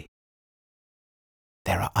country?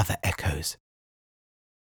 There are other echoes.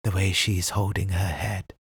 The way she's holding her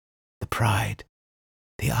head, the pride,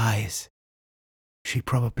 the eyes. She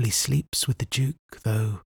probably sleeps with the Duke,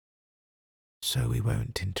 though, so we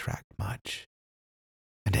won't interact much.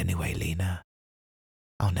 And anyway, Lena,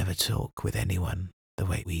 I'll never talk with anyone the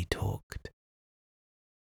way we talked.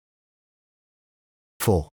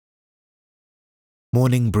 4.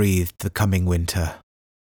 Morning breathed the coming winter.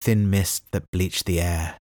 Thin mist that bleached the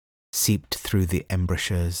air, seeped through the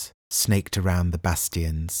embrasures, snaked around the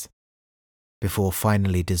bastions, before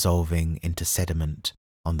finally dissolving into sediment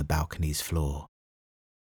on the balcony's floor.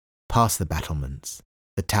 Past the battlements,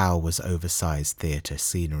 the tower was oversized theatre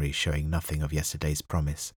scenery showing nothing of yesterday's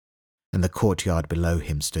promise, and the courtyard below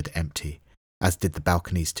him stood empty, as did the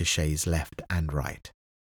balconies to Shay's left and right.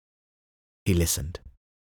 He listened.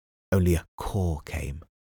 Only a caw came,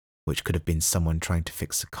 which could have been someone trying to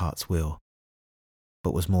fix a cart's wheel,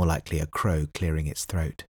 but was more likely a crow clearing its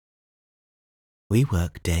throat. We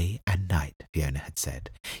work day and night, Fiona had said,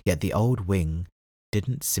 yet the old wing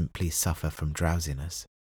didn't simply suffer from drowsiness.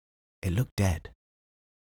 It looked dead.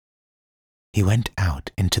 He went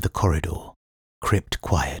out into the corridor, crypt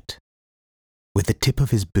quiet. With the tip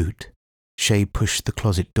of his boot, Shay pushed the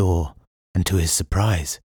closet door, and to his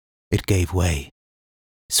surprise, it gave way,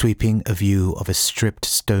 sweeping a view of a stripped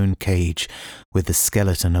stone cage with the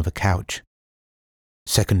skeleton of a couch.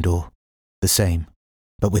 Second door, the same,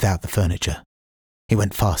 but without the furniture. He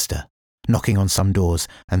went faster, knocking on some doors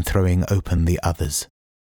and throwing open the others.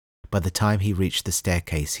 By the time he reached the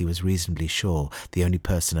staircase, he was reasonably sure the only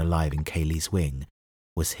person alive in Kaylee's wing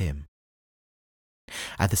was him.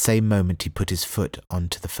 At the same moment he put his foot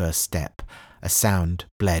onto the first step, a sound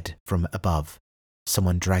bled from above,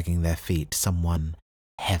 someone dragging their feet, someone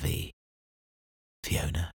heavy.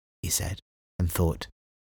 Fiona, he said, and thought,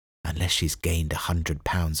 unless she's gained 100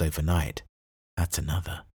 pounds overnight, that's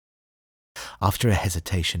another. After a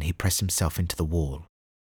hesitation, he pressed himself into the wall.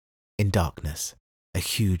 In darkness, a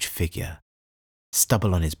huge figure,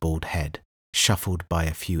 stubble on his bald head, shuffled by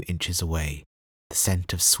a few inches away, the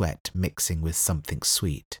scent of sweat mixing with something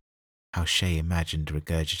sweet, how Shay imagined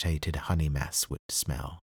regurgitated honey mass would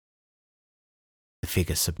smell. The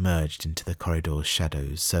figure submerged into the corridor's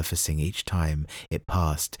shadows, surfacing each time it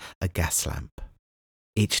passed a gas lamp.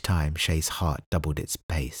 Each time Shay's heart doubled its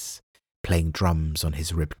pace, playing drums on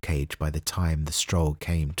his ribcage by the time the stroll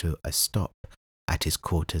came to a stop at his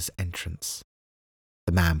quarters entrance.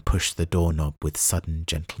 The man pushed the doorknob with sudden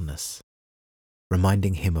gentleness,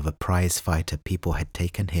 reminding him of a prize fighter people had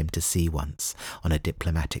taken him to see once on a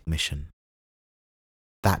diplomatic mission.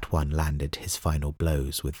 That one landed his final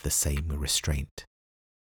blows with the same restraint.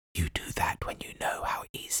 You do that when you know how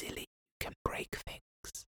easily you can break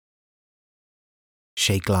things.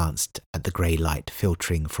 Shay glanced at the grey light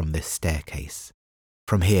filtering from the staircase.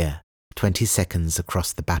 From here, 20 seconds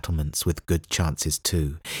across the battlements with good chances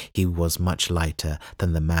too, he was much lighter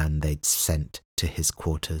than the man they'd sent to his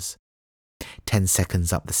quarters. 10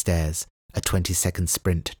 seconds up the stairs, a 20-second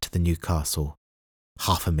sprint to the new castle.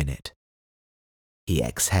 Half a minute. He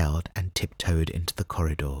exhaled and tiptoed into the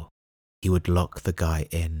corridor. He would lock the guy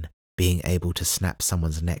in. Being able to snap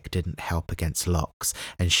someone's neck didn't help against locks,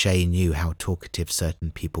 and Shay knew how talkative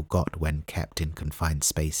certain people got when kept in confined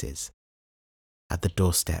spaces. At the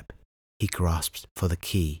doorstep, he grasped for the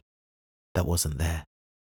key that wasn't there.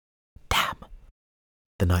 Damn!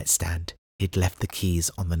 The nightstand. He'd left the keys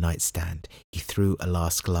on the nightstand. He threw a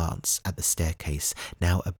last glance at the staircase,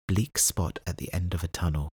 now a bleak spot at the end of a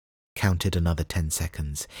tunnel. Counted another 10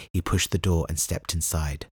 seconds. He pushed the door and stepped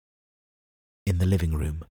inside. In the living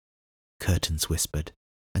room, curtains whispered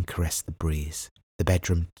and caressed the breeze. The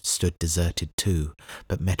bedroom stood deserted too,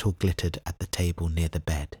 but metal glittered at the table near the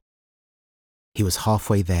bed. He was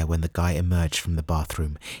halfway there when the guy emerged from the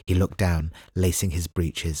bathroom. He looked down, lacing his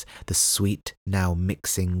breeches, the sweat now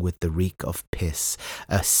mixing with the reek of piss.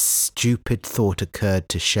 A stupid thought occurred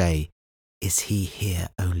to Shay. Is he here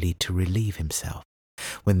only to relieve himself?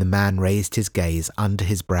 When the man raised his gaze, under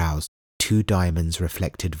his brows, 2 diamonds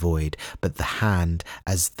reflected void, but the hand,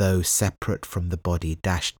 as though separate from the body,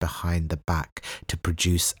 dashed behind the back to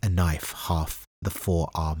produce a knife half the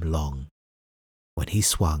forearm long. When he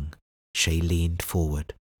swung, Shay leaned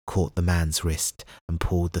forward, caught the man's wrist, and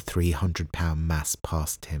pulled the 300-pound mass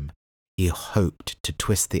past him. He hoped to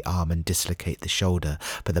twist the arm and dislocate the shoulder,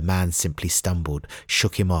 but the man simply stumbled,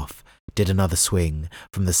 shook him off, did another swing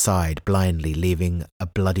from the side blindly, leaving a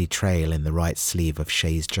bloody trail in the right sleeve of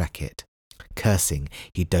Shay's jacket. Cursing,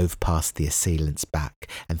 he dove past the assailant's back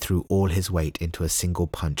and threw all his weight into a single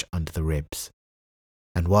punch under the ribs.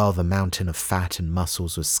 And while the mountain of fat and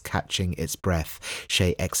muscles was catching its breath,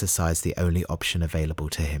 Shay exercised the only option available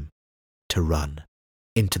to him: to run,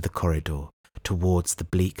 into the corridor, towards the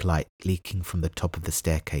bleak light leaking from the top of the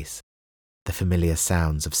staircase. The familiar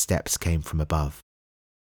sounds of steps came from above.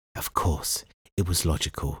 Of course, it was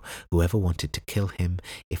logical. Whoever wanted to kill him,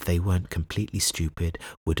 if they weren't completely stupid,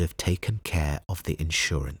 would have taken care of the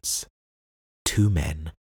insurance. 2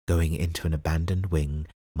 men going into an abandoned wing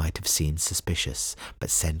might have seemed suspicious, but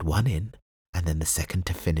send one in and then the second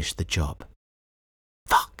to finish the job.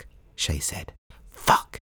 Fuck, Shay said.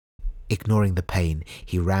 Fuck! Ignoring the pain,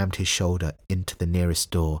 he rammed his shoulder into the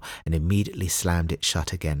nearest door and immediately slammed it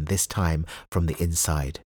shut again, this time from the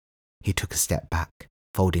inside. He took a step back,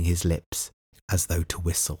 folding his lips as though to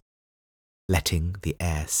whistle, letting the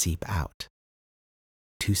air seep out.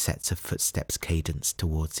 2 sets of footsteps cadenced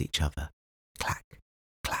towards each other, clack,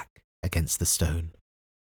 clack, against the stone.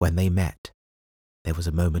 When they met, there was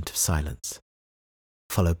a moment of silence,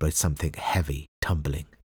 followed by something heavy tumbling.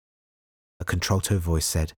 A contralto voice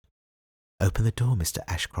said, "Open the door, Mr.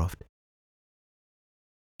 Ashcroft."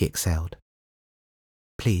 He exhaled.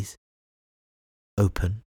 "Please,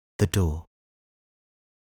 open the door."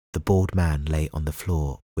 The bald man lay on the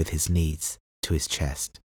floor with his knees to his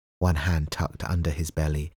chest, one hand tucked under his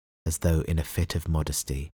belly as though in a fit of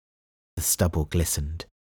modesty. The stubble glistened,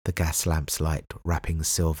 the gas lamp's light wrapping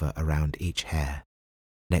silver around each hair.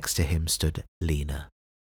 Next to him stood Lena,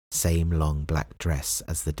 same long black dress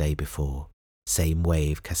as the day before, same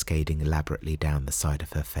wave cascading elaborately down the side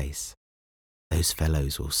of her face. Those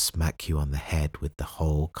fellows will smack you on the head with the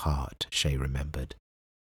whole cart, Shay remembered.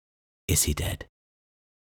 Is he dead?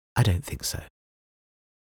 I don't think so.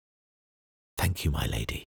 Thank you, my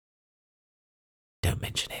lady. Don't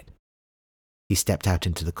mention it. He stepped out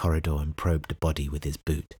into the corridor and probed the body with his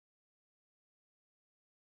boot.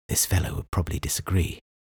 This fellow would probably disagree.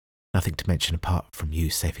 Nothing to mention apart from you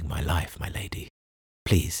saving my life, my lady.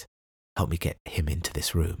 Please, help me get him into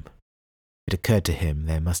this room. It occurred to him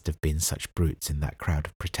there must have been such brutes in that crowd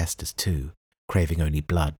of protesters too, craving only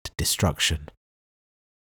blood, destruction.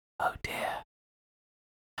 Oh dear.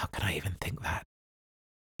 How can I even think that?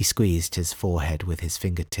 He squeezed his forehead with his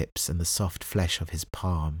fingertips and the soft flesh of his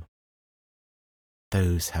palm.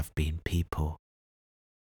 Those have been people.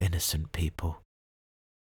 Innocent people.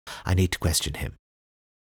 I need to question him.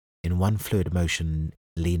 In one fluid motion,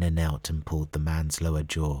 Lena knelt and pulled the man's lower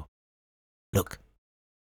jaw. Look.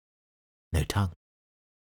 No tongue.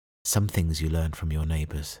 Some things you learn from your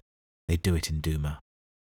neighbours. They do it in Duma.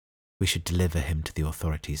 We should deliver him to the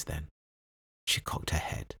authorities then. She cocked her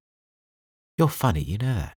head. You're funny, you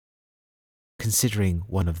know that. Considering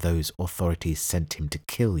one of those authorities sent him to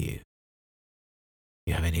kill you.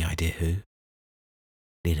 You have any idea who?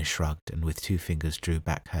 Lena shrugged and with 2 fingers drew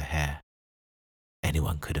back her hair.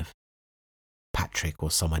 Anyone could have. Patrick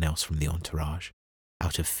or someone else from the entourage,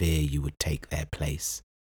 out of fear you would take their place.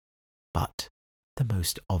 But the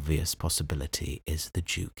most obvious possibility is the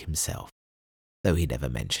Duke himself, though he never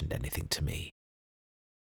mentioned anything to me.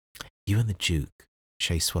 You and the Duke,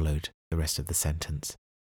 Shay swallowed the rest of the sentence.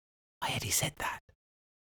 Why had he said that?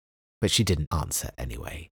 But she didn't answer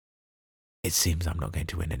anyway. It seems I'm not going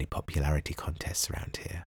to win any popularity contests around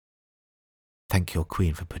here. Thank your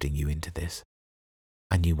queen for putting you into this.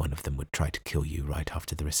 I knew one of them would try to kill you right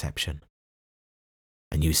after the reception.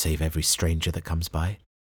 And you save every stranger that comes by?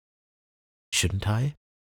 Shouldn't I?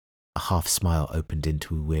 A half smile opened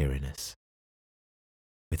into weariness.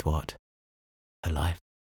 With what? Her life?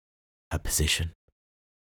 Her position?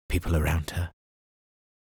 People around her?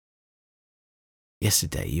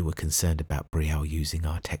 Yesterday you were concerned about Brielle using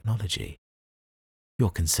our technology. You're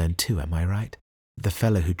concerned too, am I right? The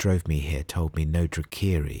fellow who drove me here told me no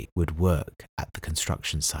Drakiri would work at the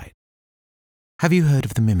construction site. Have you heard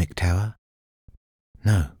of the Mimic Tower?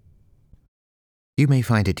 No. You may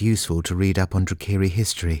find it useful to read up on Drakiri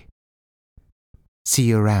history. See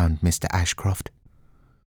you around, Mr. Ashcroft.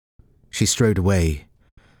 She strode away,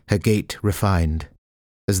 her gait refined,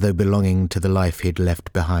 as though belonging to the life he'd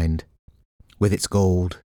left behind, with its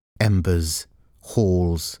gold, embers,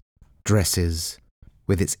 halls, dresses,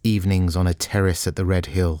 with its evenings on a terrace at the Red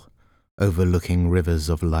Hill, overlooking rivers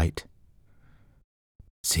of light.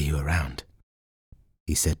 See you around,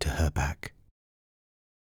 he said to her back.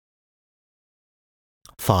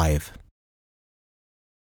 5.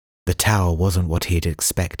 The tower wasn't what he'd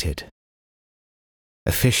expected.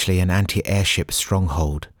 Officially an anti-airship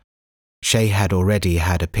stronghold, Shay had already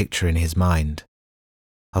had a picture in his mind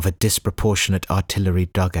of a disproportionate artillery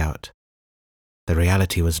dugout. The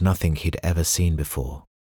reality was nothing he'd ever seen before.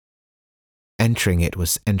 Entering it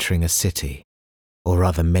was entering a city, or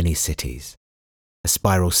rather many cities. A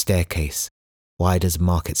spiral staircase, wide as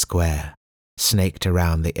Market Square, snaked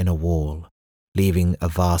around the inner wall, leaving a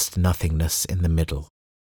vast nothingness in the middle,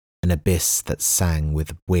 an abyss that sang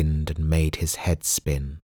with wind and made his head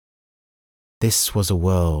spin. This was a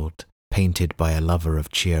world painted by a lover of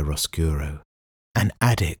chiaroscuro, an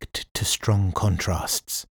addict to strong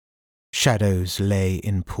contrasts. Shadows lay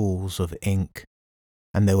in pools of ink,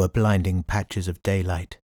 and there were blinding patches of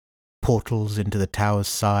daylight, portals into the tower's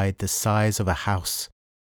side the size of a house,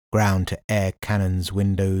 ground to air cannons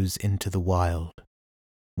windows into the wild,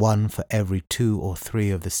 one for every 2 or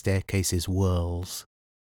 3 of the staircase's whirls.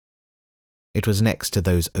 It was next to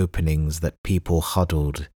those openings that people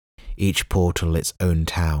huddled, each portal its own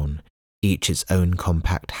town, each its own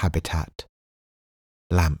compact habitat.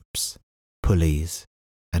 Lamps, pulleys,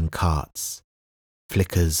 and carts,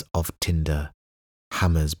 flickers of tinder,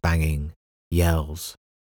 hammers banging, yells,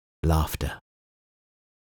 laughter.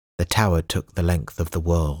 The tower took the length of the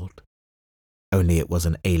world, only it was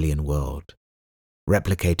an alien world,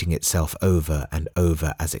 replicating itself over and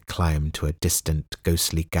over as it climbed to a distant,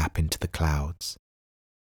 ghostly gap into the clouds.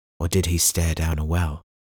 Or did he stare down a well?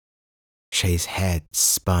 Shay's head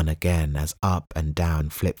spun again as up and down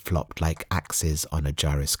flip-flopped like axes on a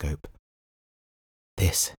gyroscope.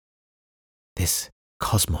 This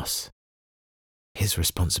cosmos, his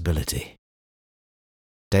responsibility.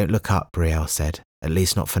 Don't look up, Brielle said, at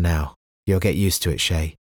least not for now. You'll get used to it,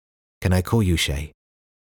 Shay. Can I call you Shay?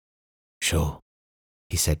 Sure,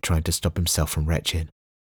 he said, trying to stop himself from retching.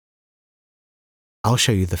 I'll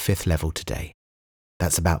show you the 5th level today.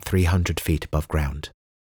 That's about 300 feet above ground.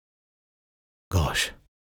 Gosh,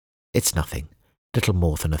 it's nothing. Little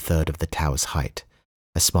more than 1/3 of the tower's height.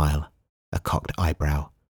 A smile, a cocked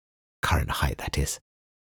eyebrow. Current height, that is.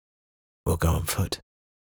 We'll go on foot.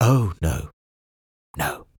 Oh, no.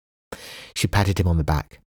 No. She patted him on the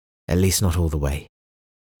back. At least not all the way.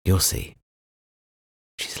 You'll see.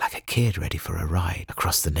 She's like a kid ready for a ride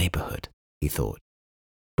across the neighborhood, he thought.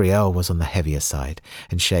 Brielle was on the heavier side,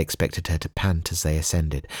 and Shay expected her to pant as they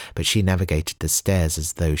ascended, but she navigated the stairs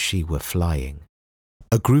as though she were flying.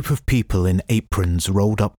 A group of people in aprons,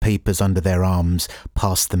 rolled up papers under their arms,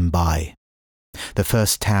 passed them by. The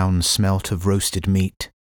first town smelt of roasted meat,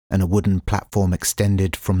 and a wooden platform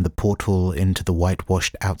extended from the portal into the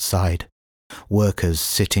whitewashed outside. Workers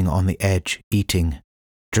sitting on the edge, eating,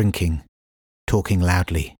 drinking, talking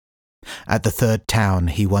loudly. At the 3rd town,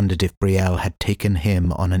 he wondered if Brielle had taken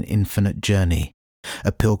him on an infinite journey,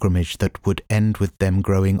 a pilgrimage that would end with them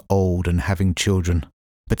growing old and having children,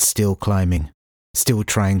 but still climbing, still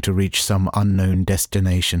trying to reach some unknown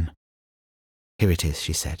destination. Here it is,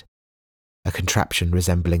 she said. A contraption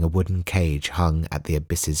resembling a wooden cage hung at the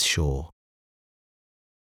abyss's shore.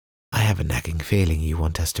 I have a nagging feeling you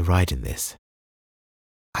want us to ride in this.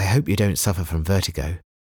 I hope you don't suffer from vertigo.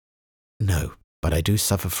 No, but I do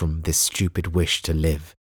suffer from this stupid wish to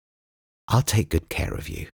live. I'll take good care of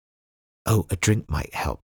you. Oh, a drink might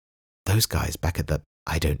help. Those guys back at the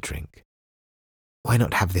I don't drink. Why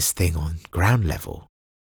not have this thing on ground level?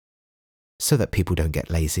 So that people don't get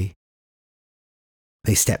lazy.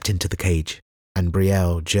 They stepped into the cage, and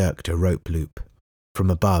Brielle jerked a rope loop. From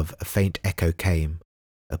above, a faint echo came,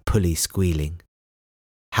 a pulley squealing.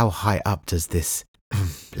 How high up does this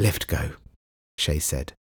lift go? Shay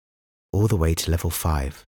said. All the way to level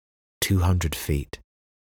 5, 200 feet.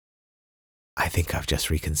 I think I've just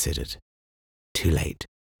reconsidered. Too late.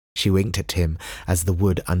 She winked at him as the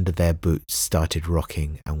wood under their boots started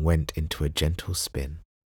rocking and went into a gentle spin.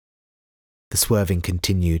 The swerving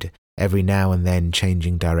continued, every now and then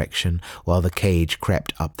changing direction, while the cage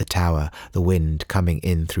crept up the tower. The wind coming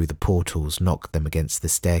in through the portals knocked them against the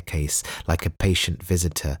staircase like a patient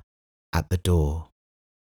visitor at the door.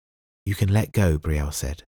 You can let go, Brielle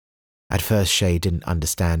said. At first Shay didn't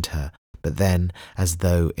understand her, but then, as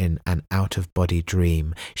though in an out-of-body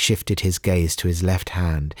dream, shifted his gaze to his left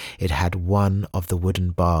hand. It had one of the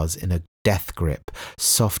wooden bars in a death grip,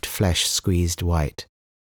 soft flesh squeezed white.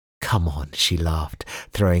 "Come on," she laughed,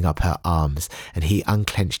 throwing up her arms, and he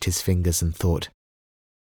unclenched his fingers and thought,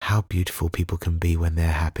 how beautiful people can be when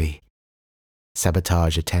they're happy.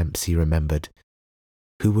 Sabotage attempts, he remembered.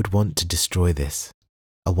 Who would want to destroy this?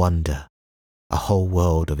 A wonder, a whole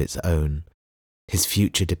world of its own. His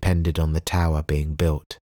future depended on the tower being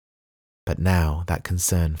built. But now that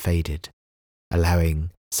concern faded,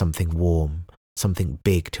 allowing something warm, something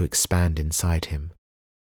big to expand inside him.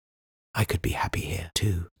 I could be happy here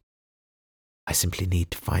too. I simply need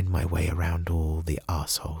to find my way around all the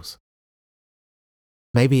arseholes.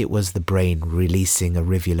 Maybe it was the brain releasing a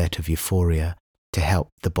rivulet of euphoria to help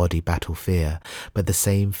the body battle fear, but the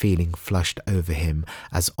same feeling flushed over him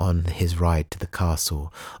as on his ride to the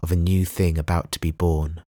castle of a new thing about to be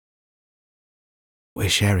born. We're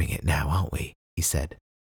sharing it now, aren't we? He said.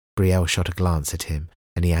 Brielle shot a glance at him,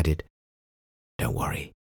 and he added, Don't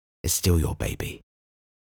worry, it's still your baby.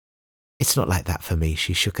 It's not like that for me,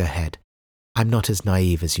 she shook her head. I'm not as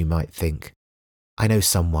naive as you might think. I know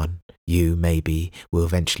someone, you maybe, will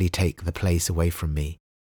eventually take the place away from me.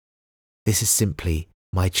 This is simply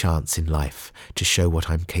my chance in life to show what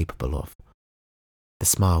I'm capable of. The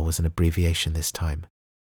smile was an abbreviation this time.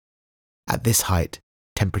 At this height,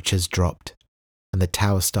 temperatures dropped, and the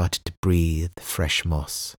tower started to breathe fresh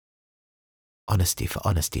moss. Honesty for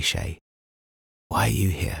honesty, Shay. Why are you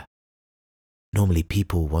here? Normally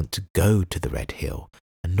people want to go to the Red Hill,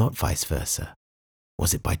 and not vice versa.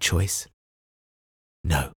 Was it by choice?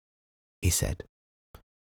 No, he said.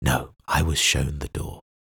 No, I was shown the door.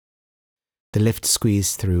 The lift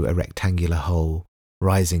squeezed through a rectangular hole,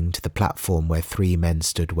 rising to the platform where 3 men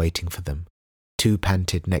stood waiting for them. 2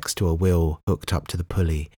 panted next to a wheel hooked up to the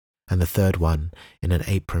pulley, and the third one, in an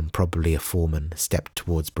apron, probably a foreman, stepped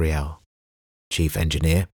towards Brielle. Chief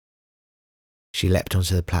Engineer? She leapt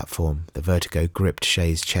onto the platform. The vertigo gripped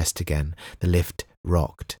Shay's chest again. The lift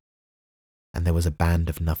rocked, and there was a band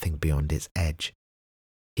of nothing beyond its edge.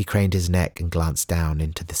 He craned his neck and glanced down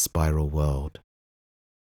into the spiral world.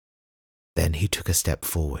 Then he took a step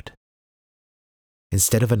forward.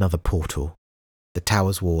 Instead of another portal, the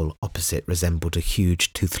tower's wall opposite resembled a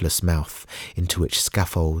huge toothless mouth into which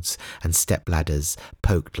scaffolds and step ladders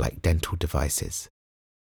poked like dental devices.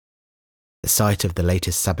 The site of the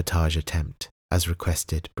latest sabotage attempt, as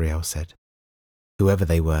requested, Brielle said. Whoever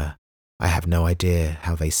they were, I have no idea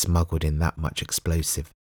how they smuggled in that much explosive.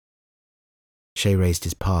 Shay raised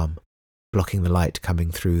his palm, blocking the light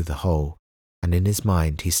coming through the hole, and in his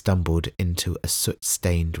mind he stumbled into a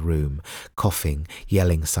soot-stained room, coughing,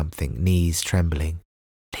 yelling something, knees trembling.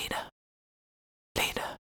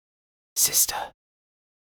 Lena, sister.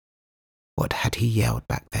 What had he yelled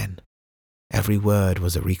back then? Every word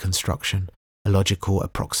was a reconstruction, a logical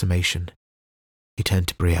approximation. He turned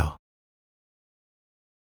to Brielle.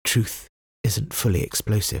 Truth isn't fully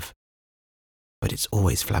explosive, but it's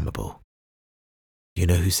always flammable. You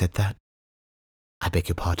know who said that? I beg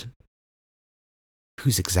your pardon?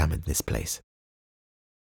 Who's examined this place?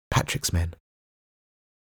 Patrick's men.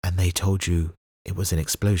 And they told you it was an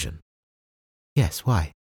explosion? Yes,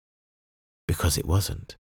 why? Because it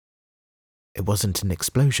wasn't. It wasn't an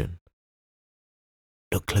explosion.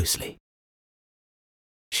 Look closely.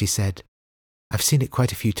 She said, I've seen it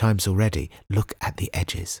quite a few times already. Look at the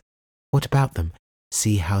edges. What about them?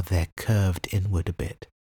 See how they're curved inward a bit.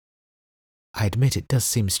 I admit it does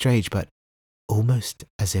seem strange, but almost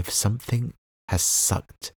as if something has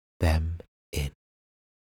sucked them in.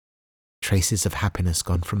 Traces of happiness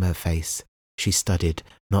gone from her face. She studied,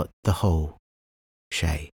 not the whole.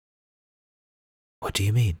 Shay. What do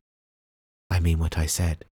you mean? I mean what I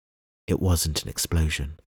said. It wasn't an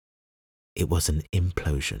explosion. It was an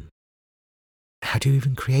implosion. How do you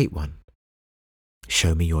even create one?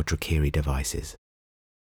 Show me your Drakiri devices.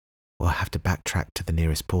 We'll have to backtrack to the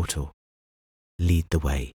nearest portal. Lead the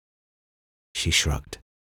way. She shrugged.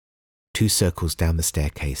 2 circles down the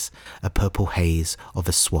staircase, a purple haze of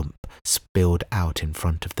a swamp spilled out in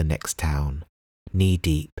front of the next town.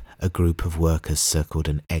 Knee-deep, a group of workers circled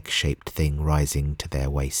an egg-shaped thing rising to their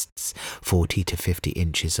waists, 40 to 50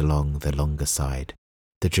 inches along the longer side.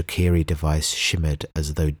 The Drakiri device shimmered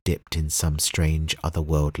as though dipped in some strange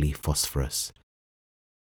otherworldly phosphorus.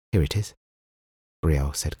 Here it is,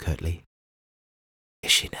 Brielle said curtly.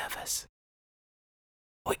 Is she nervous?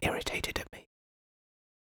 Or irritated at me?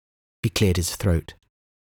 He cleared his throat.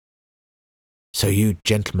 So you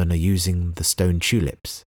gentlemen are using the stone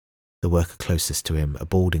tulips? The worker closest to him, a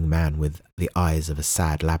balding man with the eyes of a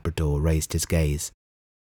sad Labrador, raised his gaze.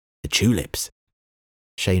 The tulips.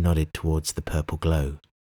 Shay nodded towards the purple glow.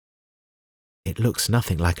 It looks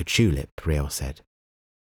nothing like a tulip, Brielle said.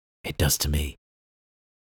 It does to me.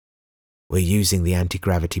 We're using the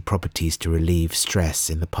anti-gravity properties to relieve stress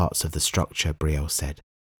in the parts of the structure, Brielle said.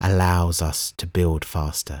 Allows us to build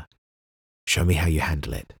faster. Show me how you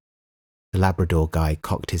handle it. The Labrador guy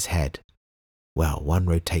cocked his head. Well, one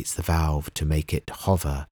rotates the valve to make it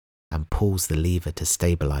hover and pulls the lever to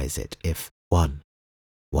stabilize it if one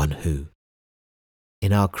who?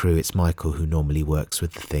 In our crew, it's Michael who normally works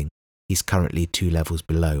with the thing. He's currently 2 levels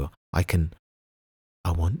below. I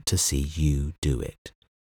want to see you do it.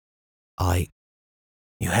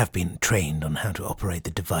 You have been trained on how to operate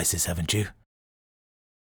the devices, haven't you?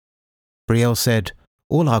 Brielle said,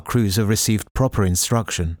 all our crews have received proper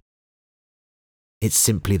instruction. It's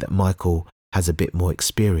simply that Michael has a bit more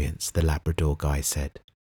experience, the Labrador guy said.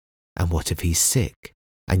 And what if he's sick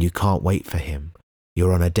and you can't wait for him?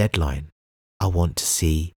 You're on a deadline. I want to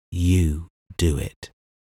see you do it.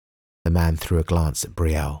 The man threw a glance at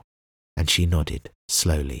Brielle, and she nodded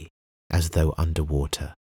slowly, as though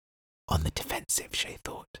underwater. On the defensive, Shay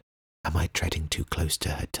thought. Am I treading too close to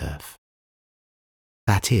her turf?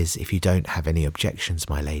 That is, if you don't have any objections,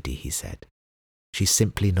 my lady, he said. She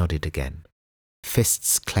simply nodded again.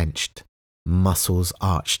 Fists clenched, muscles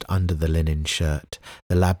arched under the linen shirt.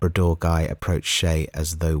 The Labrador guy approached Shay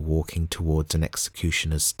as though walking towards an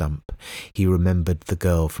executioner's stump. He remembered the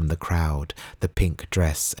girl from the crowd, the pink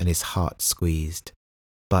dress, and his heart squeezed.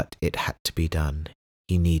 But it had to be done.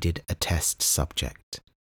 He needed a test subject.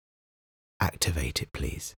 Activate it,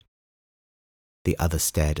 please. The other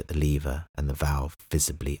stared at the lever and the valve,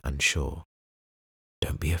 visibly unsure.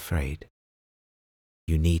 Don't be afraid.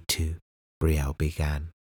 You need to, Brielle began.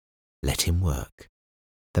 Let him work.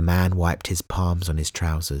 The man wiped his palms on his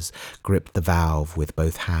trousers, gripped the valve with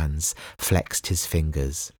both hands, flexed his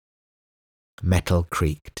fingers. Metal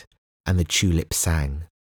creaked, and the tulip sang.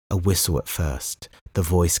 A whistle at first. The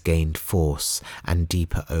voice gained force and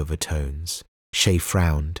deeper overtones. Shay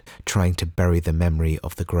frowned, trying to bury the memory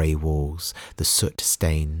of the grey walls, the soot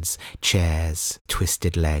stains, chairs,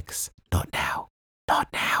 twisted legs. Not now,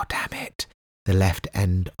 damn it. The left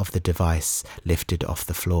end of the device lifted off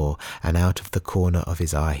the floor, and out of the corner of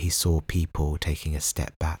his eye he saw people taking a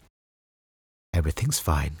step back. Everything's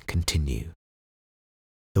fine, continue.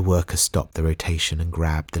 The worker stopped the rotation and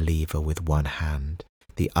grabbed the lever with one hand,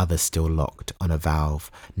 the other still locked on a valve,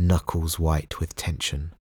 knuckles white with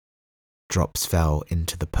tension. Drops fell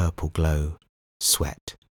into the purple glow,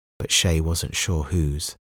 sweat, but Shay wasn't sure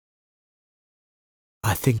whose.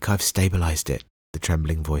 I think I've stabilized it, the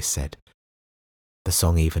trembling voice said. The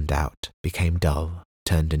song evened out, became dull,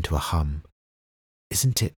 turned into a hum.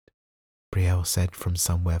 Isn't it? Brielle said from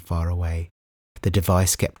somewhere far away. The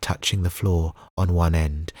device kept touching the floor on one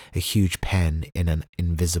end, a huge pen in an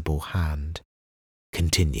invisible hand.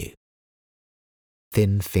 Continue.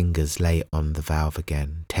 Thin fingers lay on the valve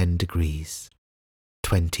again. 10 degrees.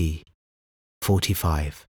 20.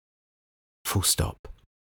 45. Full stop.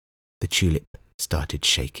 The tulip started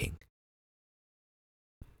shaking.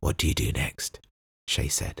 What do you do next? Shay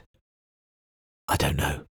said. I don't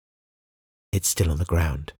know. It's still on the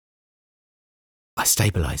ground. I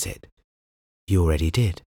stabilize it. You already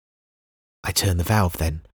did. I turn the valve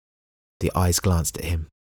then. The eyes glanced at him,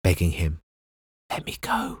 begging him. Let me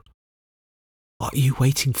go. What are you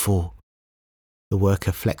waiting for? The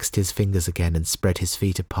worker flexed his fingers again and spread his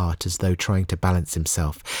feet apart as though trying to balance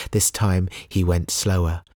himself. This time he went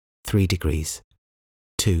slower. 3 degrees.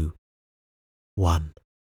 2. 1.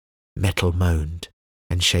 Metal moaned,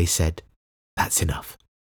 and Shay said, That's enough.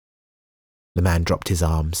 The man dropped his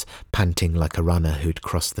arms, panting like a runner who'd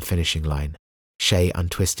crossed the finishing line. Shay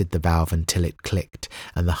untwisted the valve until it clicked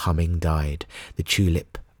and the humming died. The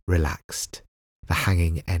tulip relaxed, the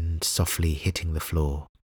hanging end softly hitting the floor.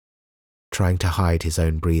 Trying to hide his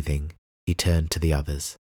own breathing, he turned to the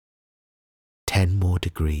others. 10 more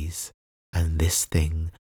degrees, and this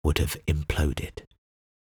thing would have imploded.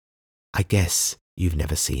 I guess you've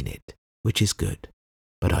never seen it, which is good,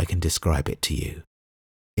 but I can describe it to you.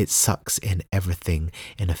 It sucks in everything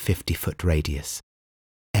in a 50-foot radius.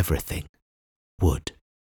 Everything. Wood,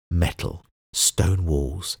 metal, stone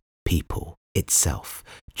walls, people, itself,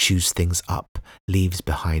 chews things up, leaves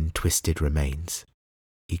behind twisted remains.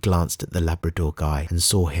 He glanced at the Labrador guy and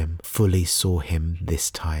fully saw him this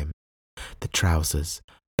time. The trousers,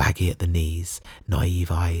 baggy at the knees, naive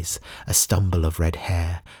eyes, a stumble of red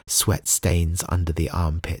hair, sweat stains under the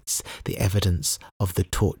armpits, the evidence of the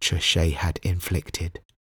torture Shay had inflicted.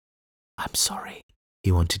 I'm sorry,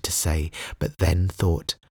 he wanted to say, but then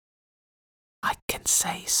thought, I can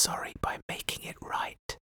say sorry by making it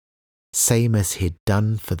right. same as he'd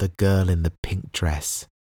done for the girl in the pink dress.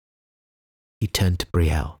 He turned to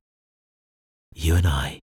Brielle. You and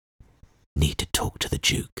I need to talk to the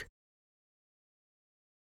Duke.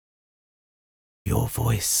 Your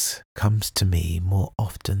voice comes to me more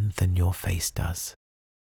often than your face does,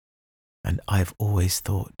 and I've always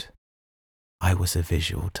thought I was a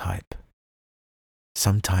visual type.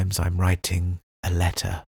 Sometimes I'm writing a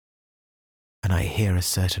letter, and I hear a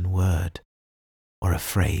certain word or a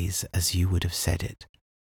phrase as you would have said it.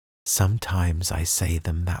 Sometimes I say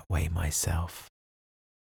them that way myself.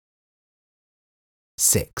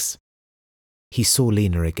 6. He saw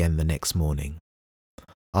Lena again the next morning.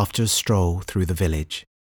 After a stroll through the village,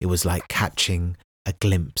 it was like catching a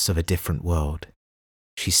glimpse of a different world.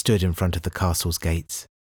 She stood in front of the castle's gates,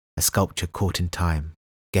 a sculpture caught in time,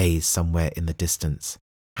 gaze somewhere in the distance,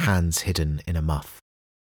 hands hidden in a muff.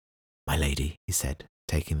 My lady, he said,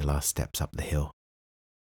 taking the last steps up the hill.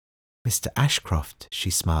 Mr. Ashcroft, she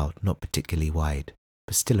smiled, not particularly wide,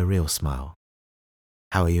 but still a real smile.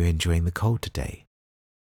 How are you enjoying the cold today?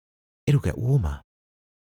 It'll get warmer.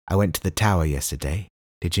 I went to the tower yesterday.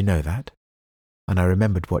 Did you know that? And I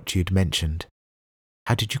remembered what you'd mentioned.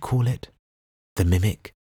 How did you call it? The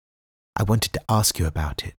Mimic. I wanted to ask you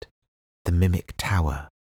about it. The Mimic Tower.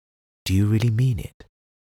 Do you really mean it?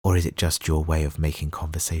 Or is it just your way of making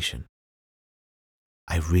conversation?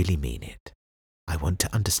 I really mean it. I want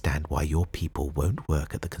to understand why your people won't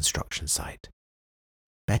work at the construction site.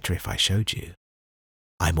 Better if I showed you.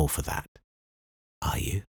 I'm all for that. Are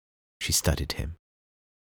you? She studied him.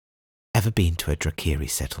 Ever been to a Drakiri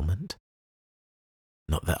settlement?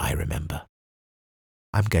 Not that I remember.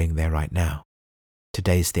 I'm going there right now.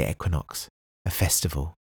 Today's the equinox, a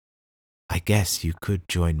festival. I guess you could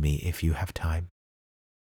join me if you have time.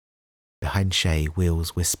 Behind Shay,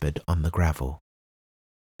 wheels whispered on the gravel.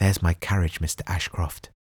 There's my carriage, Mr. Ashcroft.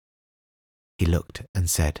 He looked and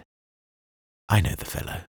said, I know the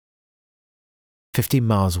fellow. 15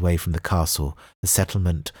 miles away from the castle, the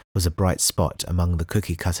settlement was a bright spot among the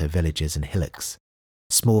cookie-cutter villages and hillocks.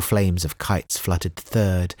 Small flames of kites fluttered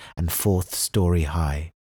 3rd and 4th story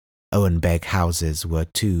high. Owenbeg houses were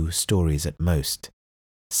 2 stories at most,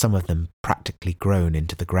 some of them practically grown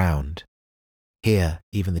into the ground. Here,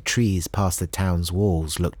 even the trees past the town's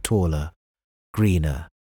walls looked taller, greener,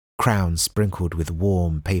 crowns sprinkled with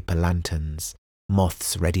warm paper lanterns,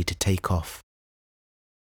 moths ready to take off.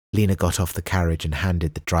 Lena got off the carriage and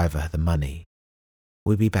handed the driver the money.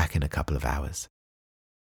 We'll be back in a couple of hours.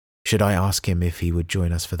 Should I ask him if he would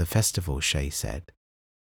join us for the festival, Shay said.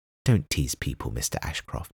 Don't tease people, Mr.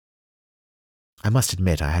 Ashcroft. I must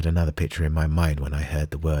admit I had another picture in my mind when I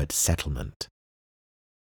heard the word settlement.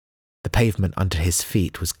 The pavement under his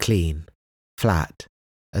feet was clean, flat,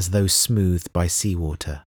 as though smoothed by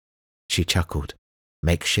seawater. She chuckled.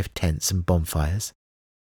 Makeshift tents and bonfires?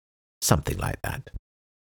 Something like that.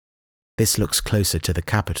 This looks closer to the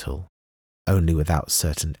capital, only without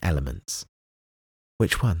certain elements.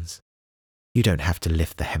 Which ones? You don't have to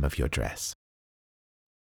lift the hem of your dress.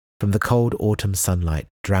 From the cold autumn sunlight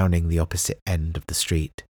drowning the opposite end of the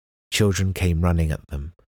street, children came running at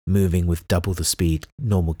them, moving with double the speed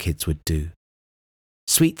normal kids would do.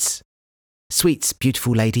 Sweets! Sweets,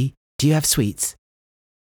 beautiful lady! Do you have sweets?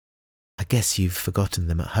 I guess you've forgotten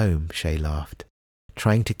them at home, Shay laughed,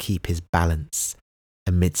 trying to keep his balance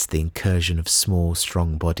amidst the incursion of small,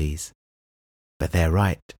 strong bodies. But they're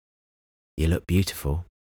right. You look beautiful.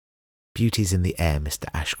 Beauty's in the air, Mr.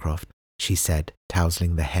 Ashcroft, she said,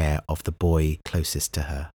 tousling the hair of the boy closest to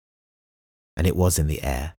her. And it was in the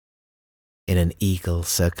air, in an eagle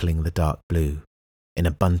circling the dark blue, in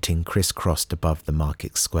a bunting crisscrossed above the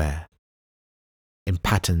market square, in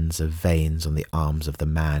patterns of veins on the arms of the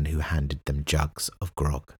man who handed them jugs of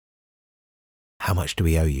grog. How much do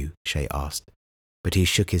we owe you? Shay asked, but he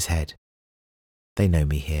shook his head. They know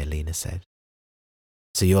me here, Lena said.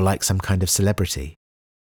 So you're like some kind of celebrity?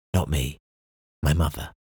 Not me, my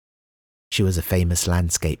mother. She was a famous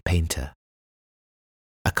landscape painter.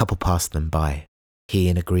 A couple passed them by, he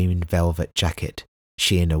in a green velvet jacket,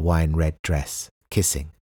 she in a wine-red dress,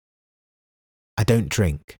 kissing. I don't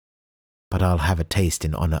drink, but I'll have a taste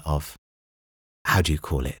in honour of, how do you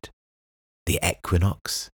call it? The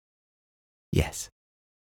equinox? Yes.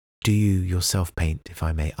 Do you yourself paint, if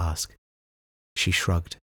I may ask? She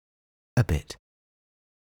shrugged. A bit.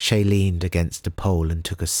 Shay leaned against a pole and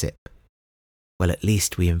took a sip. Well, at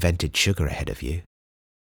least we invented sugar ahead of you.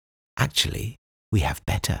 Actually, we have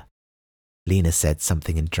better. Lena said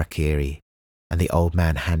something in Drakiri, and the old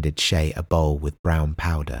man handed Shay a bowl with brown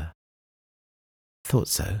powder. Thought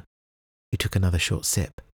so. He took another short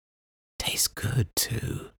sip. Tastes good,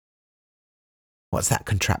 too. What's that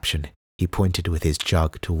contraption? He pointed with his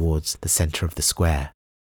jug towards the centre of the square.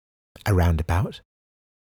 A roundabout?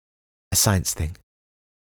 A science thing?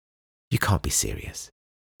 You can't be serious.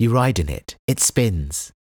 You ride in it. It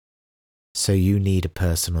spins. So you need a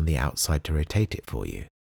person on the outside to rotate it for you.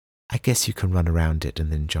 I guess you can run around it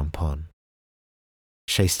and then jump on.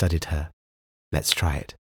 Shay studied her. Let's try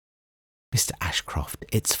it. Mr. Ashcroft,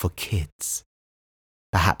 it's for kids.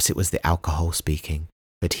 Perhaps it was the alcohol speaking,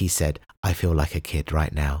 but he said, I feel like a kid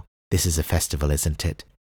right now. This is a festival, isn't it?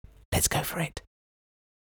 Let's go for it.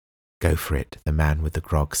 Go for it, the man with the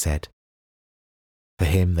grog said. For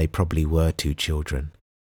him, they probably were two children.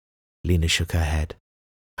 Lena shook her head.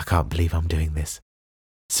 I can't believe I'm doing this.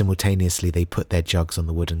 Simultaneously, they put their jugs on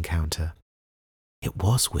the wooden counter. It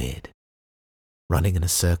was weird. Running in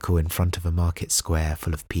a circle in front of a market square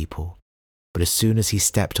full of people. But as soon as he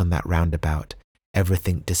stepped on that roundabout,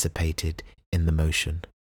 everything dissipated in the motion.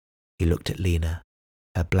 He looked at Lena,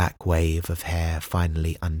 her black wave of hair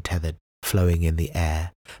finally untethered, flowing in the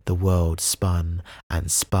air. The world spun,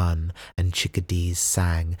 and chickadees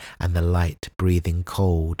sang, and the light, breathing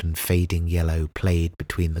cold and fading yellow, played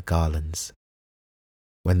between the garlands.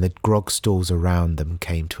 When the grog stalls around them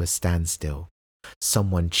came to a standstill,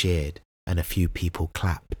 someone cheered and a few people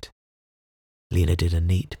clapped. Lena did a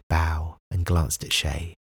neat bow and glanced at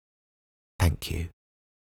Shay. Thank you.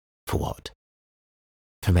 For what?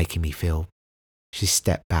 For making me feel. She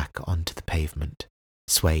stepped back onto the pavement,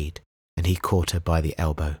 swayed, and he caught her by the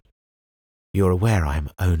elbow. You're aware I am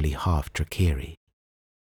only half Drakiri?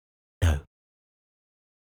 No.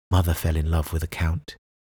 Mother fell in love with a count.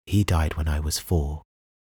 He died when I was 4.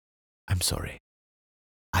 I'm sorry.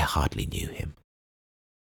 I hardly knew him.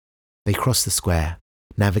 They crossed the square,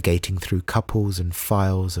 navigating through couples and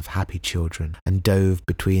files of happy children, and dove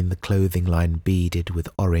between the clothing line beaded with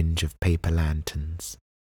orange of paper lanterns.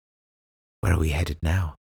 Where are we headed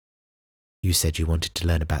now? You said you wanted to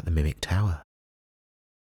learn about the Mimic Tower.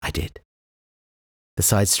 I did. The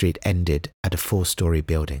side street ended at a 4-story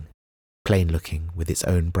building, plain-looking with its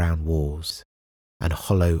own brown walls and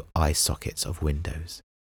hollow eye sockets of windows.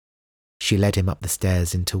 She led him up the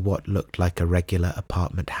stairs into what looked like a regular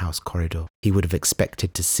apartment house corridor he would have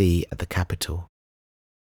expected to see at the capital.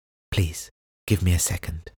 Please, give me a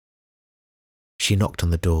second. She knocked on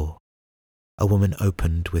the door. A woman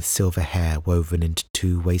opened with silver hair woven into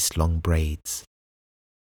 2 waist-long braids.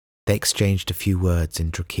 They exchanged a few words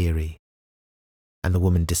in Drakiri, and the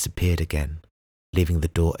woman disappeared again, leaving the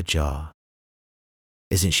door ajar.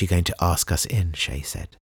 Isn't she going to ask us in? Shay said.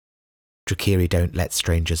 Drakiri don't let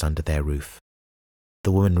strangers under their roof.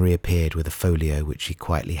 The woman reappeared with a folio which she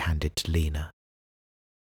quietly handed to Lena.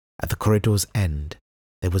 At the corridor's end,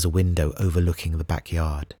 there was a window overlooking the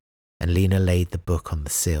backyard, and Lena laid the book on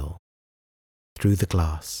the sill. Through the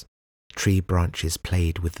glass, tree branches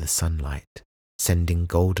played with the sunlight, sending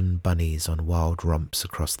golden bunnies on wild romps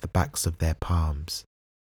across the backs of their palms.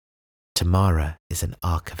 Tamara is an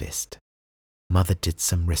archivist. Mother did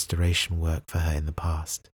some restoration work for her in the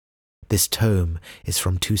past. This tome is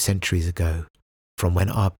from 2 centuries ago, from when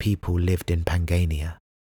our people lived in Pangania.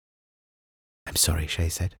 I'm sorry, Shay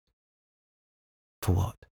said. For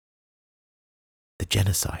what? The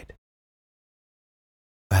genocide.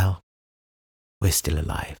 Well, we're still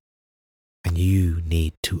alive, and you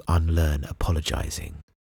need to unlearn apologizing.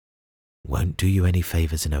 Won't do you any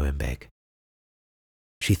favours in Oembeg.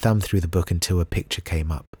 She thumbed through the book until a picture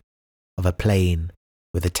came up, of a plain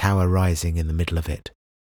with a tower rising in the middle of it,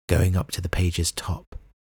 going up to the page's top.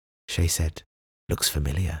 Shay said, looks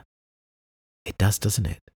familiar. It does, doesn't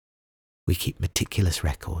it? We keep meticulous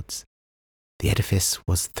records. The edifice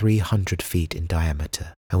was 300 feet in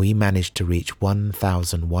diameter, and we managed to reach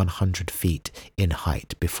 1,100 feet in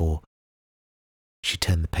height before. She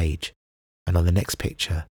turned the page, and on the next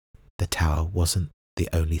picture, the tower wasn't the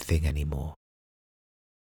only thing anymore.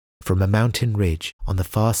 From a mountain ridge on the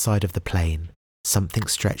far side of the plain, something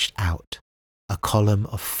stretched out, a column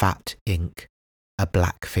of fat ink, a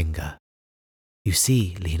black finger. You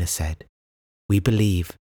see, Lena said, we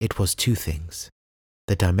believe it was 2 things,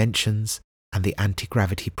 the dimensions and the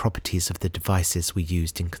anti-gravity properties of the devices we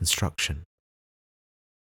used in construction.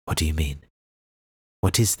 What do you mean?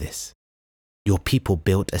 What is this? Your people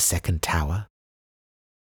built a second tower?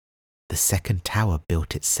 The second tower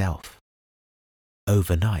built itself.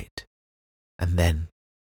 Overnight. And then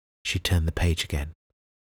she turned the page again.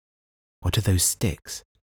 What are those sticks?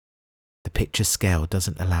 The picture scale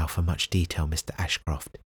doesn't allow for much detail, Mr.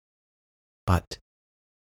 Ashcroft. But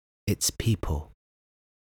it's people.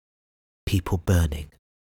 People burning.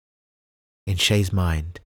 In Shay's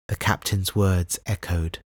mind, the captain's words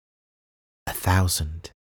echoed.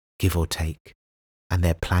 1,000, give or take, and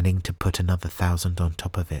they're planning to put another 1,000 on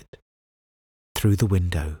top of it. Through the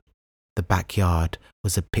window, the backyard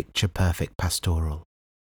was a picture-perfect pastoral.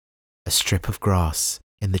 A strip of grass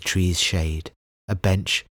in the tree's shade, a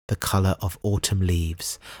bench the colour of autumn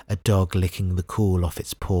leaves, a dog licking the cool off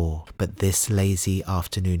its paw, but this lazy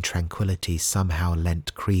afternoon tranquillity somehow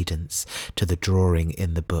lent credence to the drawing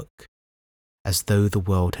in the book, as though the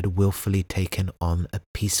world had wilfully taken on a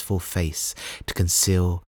peaceful face to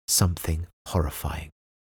conceal something horrifying.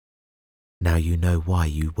 Now you know why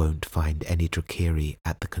you won't find any Drakiri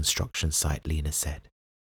at the construction site, Lena said.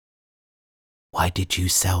 Why did you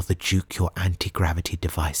sell the Duke your anti-gravity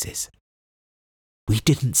devices? We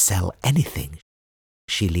didn't sell anything.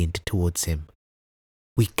 She leaned towards him.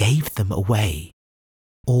 We gave them away,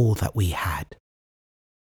 all that we had.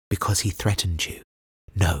 Because he threatened you?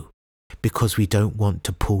 No, because we don't want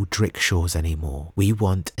to pull Drickshaws anymore. We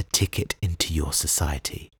want a ticket into your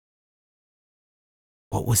society.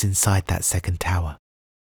 What was inside that second tower?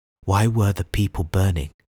 Why were the people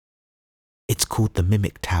burning? It's called the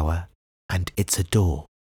Mimic Tower, and it's a door.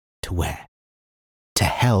 To where? To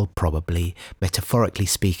hell, probably, metaphorically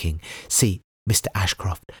speaking. See, Mr.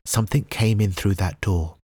 Ashcroft, something came in through that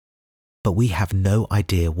door. But we have no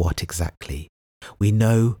idea what exactly. We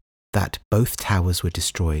know that both towers were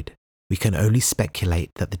destroyed. We can only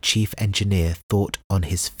speculate that the chief engineer thought on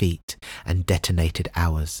his feet and detonated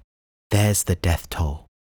ours. There's the death toll.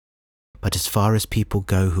 But as far as people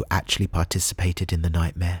go who actually participated in the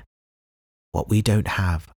nightmare, what we don't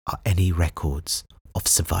have are any records of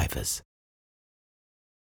survivors.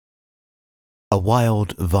 A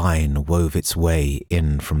wild vine wove its way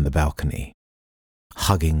in from the balcony,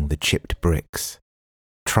 hugging the chipped bricks,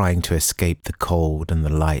 trying to escape the cold and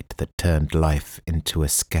the light that turned life into a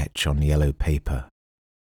sketch on yellow paper.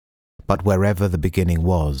 But wherever the beginning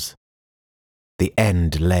was, the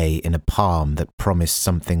end lay in a palm that promised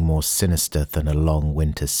something more sinister than a long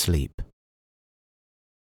winter's sleep.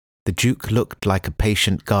 The Duke looked like a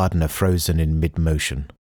patient gardener frozen in mid-motion.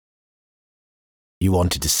 You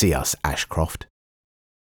wanted to see us, Ashcroft.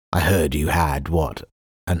 I heard you had,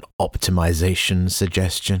 an optimization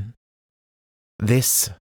suggestion?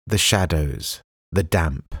 This, the shadows, the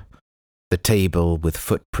damp, the table with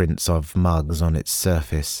footprints of mugs on its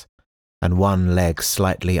surface, and one leg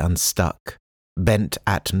slightly unstuck, bent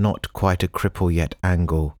at not quite a cripple yet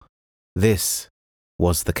angle. This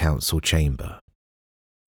was the council chamber.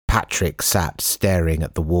 Patrick sat staring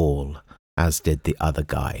at the wall, as did the other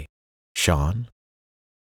guy, Sean,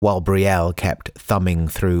 while Brielle kept thumbing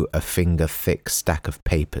through a finger-thick stack of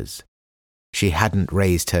papers. She hadn't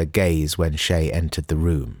raised her gaze when Shay entered the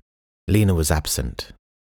room. Lena was absent.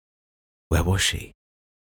 Where was she?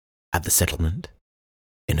 At the settlement?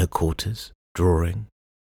 In her quarters? Drawing?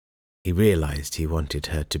 He realized he wanted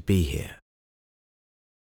her to be here.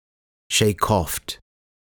 Shay coughed.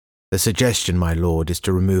 The suggestion, my lord, is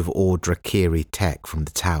to remove all Drakiri tech from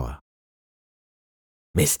the tower.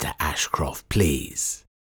 Mr. Ashcroft, please.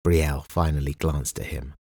 Brielle finally glanced at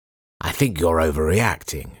him. I think you're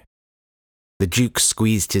overreacting. The Duke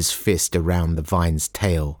squeezed his fist around the vine's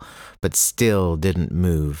tail, but still didn't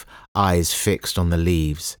move, eyes fixed on the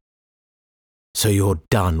leaves. So you're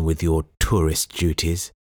done with your tourist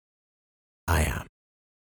duties? I am.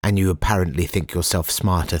 And you apparently think yourself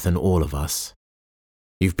smarter than all of us.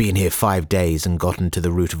 You've been here 5 days and gotten to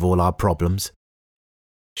the root of all our problems?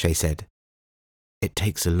 Shay said. It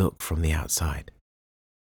takes a look from the outside.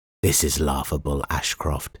 This is laughable,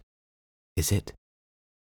 Ashcroft. Is it?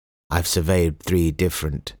 I've surveyed 3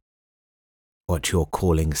 different, what you're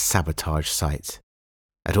calling sabotage sites.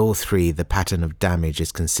 At all 3, the pattern of damage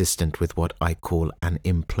is consistent with what I call an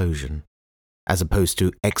implosion. As opposed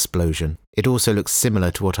to explosion, it also looks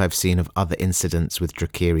similar to what I've seen of other incidents with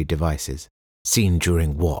Drakiri devices. Seen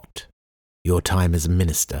during what? Your time as a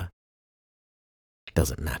minister?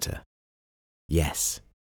 Doesn't matter. Yes.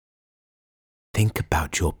 Think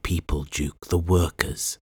about your people, Duke, the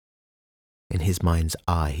workers. In his mind's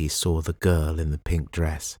eye, he saw the girl in the pink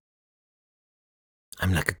dress.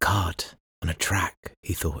 I'm like a cart on a track,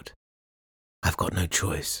 he thought. I've got no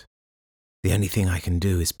choice. The only thing I can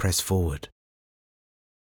do is press forward.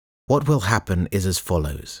 What will happen is as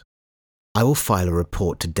follows. I will file a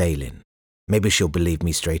report to Daylin. Maybe she'll believe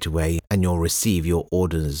me straight away, and you'll receive your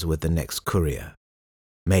orders with the next courier.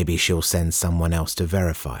 Maybe she'll send someone else to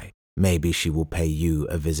verify. Maybe she will pay you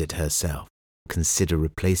a visit herself. Consider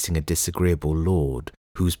replacing a disagreeable lord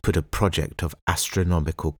who's put a project of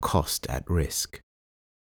astronomical cost at risk.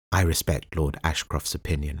 I respect Lord Ashcroft's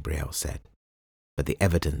opinion, Brielle said, but the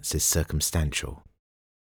evidence is circumstantial.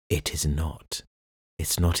 It is not.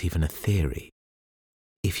 It's not even a theory.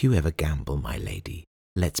 If you ever gamble, my lady,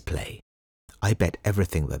 let's play. I bet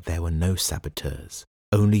everything that there were no saboteurs,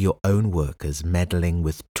 only your own workers meddling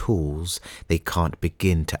with tools they can't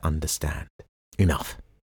begin to understand. Enough.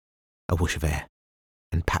 A whoosh of air,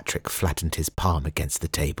 and Patrick flattened his palm against the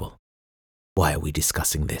table. Why are we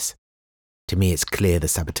discussing this? To me it's clear the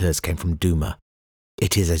saboteurs came from Duma.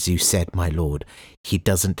 It is as you said, my lord. He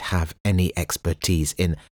doesn't have any expertise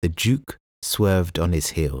in... The Duke swerved on his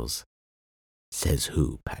heels. Says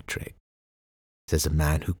who, Patrick? Says a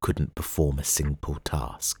man who couldn't perform a simple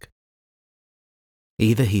task.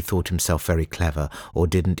 Either he thought himself very clever or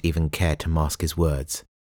didn't even care to mask his words.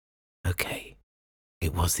 Okay,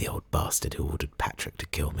 it was the old bastard who ordered Patrick to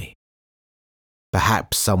kill me.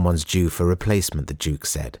 Perhaps someone's due for replacement, the Duke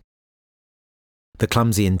said. The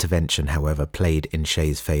clumsy intervention, however, played in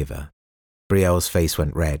Shay's favour. Brielle's face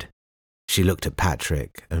went red. She looked at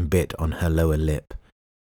Patrick and bit on her lower lip.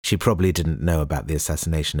 She probably didn't know about the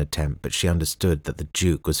assassination attempt, but she understood that the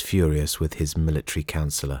Duke was furious with his military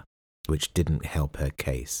counsellor, which didn't help her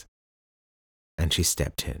case. And she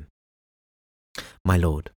stepped in. My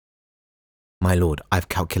lord, I've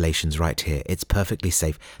calculations right here. It's perfectly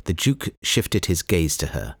safe. The Duke shifted his gaze to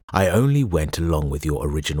her. I only went along with your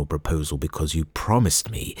original proposal because you promised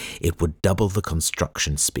me it would double the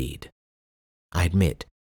construction speed. I admit,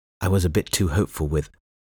 I was a bit too hopeful with...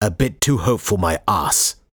 A bit too hopeful, my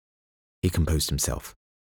ass! He composed himself.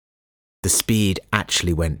 The speed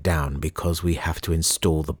actually went down because we have to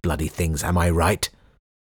install the bloody things, am I right?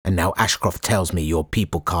 And now Ashcroft tells me your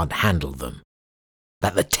people can't handle them.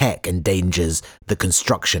 That the tech endangers the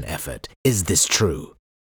construction effort. Is this true?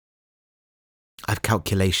 I've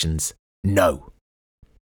calculations. No.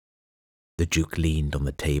 The Duke leaned on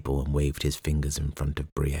the table and waved his fingers in front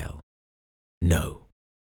of Brielle. No,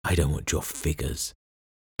 I don't want your figures.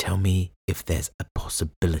 Tell me if there's a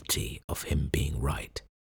possibility of him being right.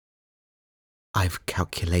 I've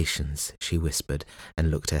calculations, she whispered and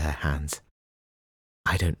looked at her hands.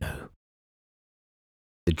 I don't know.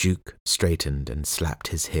 The Duke straightened and slapped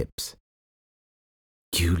his hips.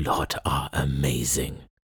 You lot are amazing.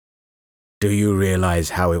 Do you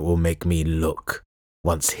realize how it will make me look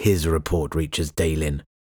once his report reaches Daelin?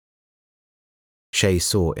 Shay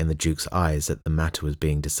saw in the Duke's eyes that the matter was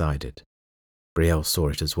being decided. Brielle saw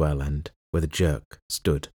it as well and, with a jerk,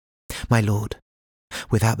 stood. My lord,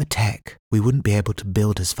 without the tech, we wouldn't be able to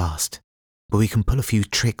build as fast. But we can pull a few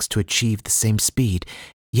tricks to achieve the same speed.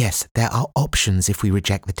 Yes, there are options if we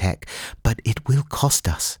reject the tech, but it will cost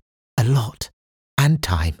us a lot. And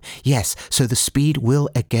time, yes, so the speed will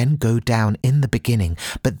again go down in the beginning,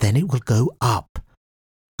 but then it will go up.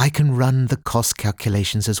 I can run the cost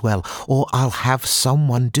calculations as well, or I'll have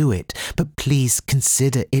someone do it. But please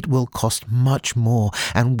consider it will cost much more,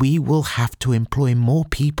 and we will have to employ more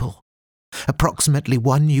people. Approximately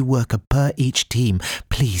 1 new worker per each team.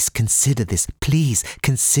 Please consider this. Please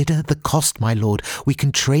consider the cost, my lord. We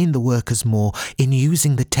can train the workers more in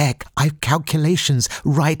using the tech. I've calculations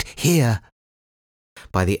right here.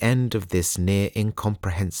 By the end of this near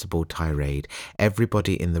incomprehensible tirade,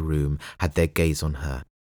 everybody in the room had their gaze on her.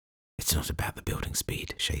 It's not about the building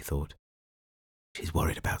speed, Shay thought. She's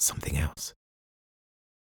worried about something else.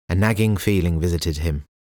 A nagging feeling visited him,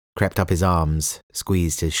 crept up his arms,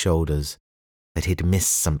 squeezed his shoulders, that he'd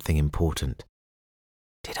missed something important.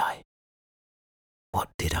 Did I? What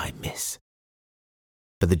did I miss?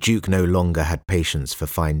 But the Duke no longer had patience for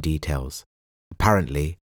fine details.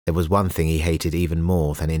 Apparently, there was one thing he hated even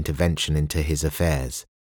more than intervention into his affairs,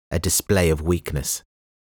 a display of weakness.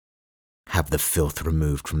 Have the filth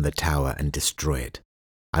removed from the tower and destroy it.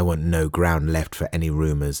 I want no ground left for any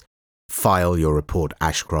rumours. File your report,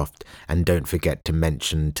 Ashcroft, and don't forget to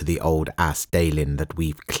mention to the old ass Daelin that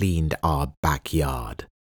we've cleaned our backyard.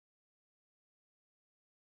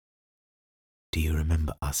 Do you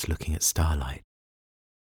remember us looking at starlight?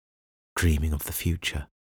 Dreaming of the future?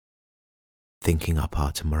 Thinking up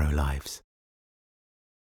our tomorrow lives?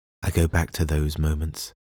 I go back to those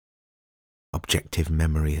moments. Objective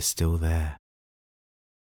memory is still there,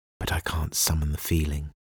 but I can't summon the feeling.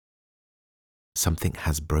 Something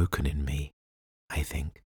has broken in me, I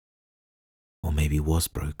think. Or maybe was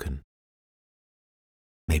broken.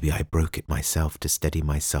 Maybe I broke it myself to steady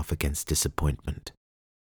myself against disappointment.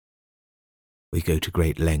 We go to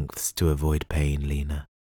great lengths to avoid pain, Lena,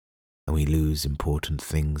 and we lose important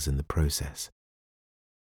things in the process.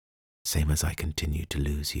 Same as I continue to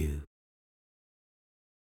lose you.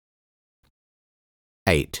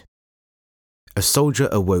 8. A soldier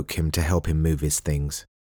awoke him to help him move his things.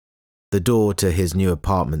 The door to his new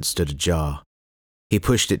apartment stood ajar. He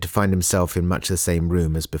pushed it to find himself in much the same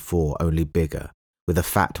room as before, only bigger, with a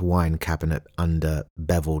fat wine cabinet under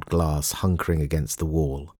beveled glass hunkering against the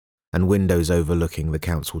wall, and windows overlooking the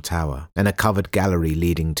council tower, and a covered gallery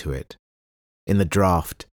leading to it. In the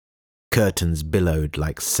draught, curtains billowed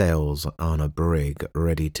like sails on a brig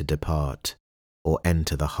ready to depart or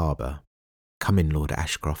enter the harbour. Come in, Lord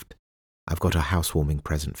Ashcroft. I've got a housewarming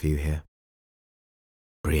present for you here.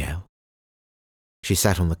 Brielle. She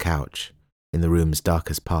sat on the couch, in the room's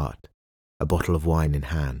darkest part, a bottle of wine in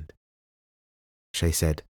hand. Shay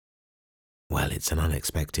said, "Well, it's an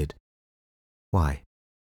unexpected." "Why?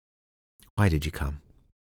 Why did you come?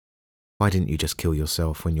 Why didn't you just kill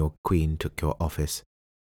yourself when your queen took your office?"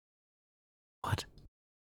 "What?"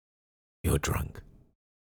 "You're drunk."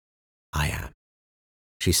 "I am."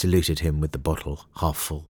 She saluted him with the bottle half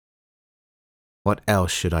full. "What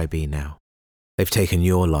else should I be now? They've taken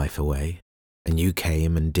your life away, and you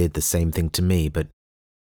came and did the same thing to me, but...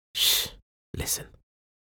 Shh, listen."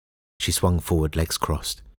 She swung forward, legs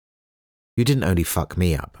crossed. "You didn't only fuck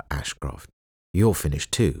me up, Ashcroft. You're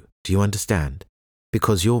finished too. Do you understand?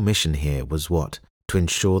 Because your mission here was what? To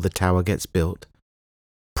ensure the tower gets built?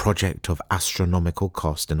 Project of astronomical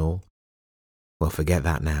cost and all? Well, forget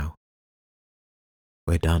that now.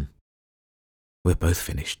 We're done. We're both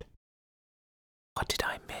finished." What did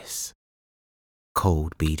I miss?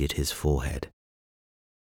 Cold beaded his forehead.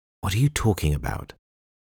 "What are you talking about?"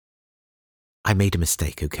 "I made a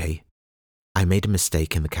mistake, okay? I made a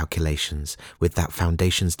mistake in the calculations. With that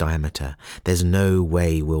foundation's diameter, there's no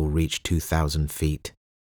way we'll reach 2,000 feet.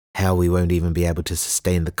 Hell, we won't even be able to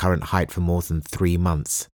sustain the current height for more than 3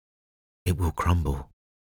 months. It will crumble.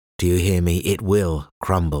 Do you hear me? It will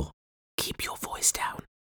crumble. Keep your voice down."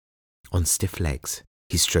 On stiff legs,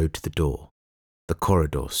 he strode to the door. The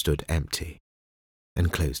corridor stood empty,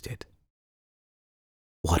 and closed it.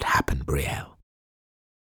 "What happened, Brielle?"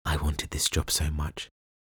 "I wanted this job so much."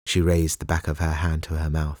 She raised the back of her hand to her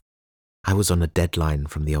mouth. "I was on a deadline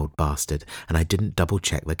from the old bastard, and I didn't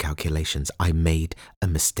double-check the calculations. I made a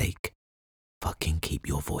mistake. Fucking keep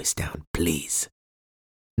your voice down, please."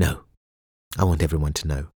 "No. I want everyone to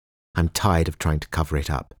know. I'm tired of trying to cover it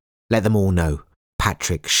up. Let them all know.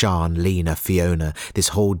 Patrick, Sian, Lena, Fiona, this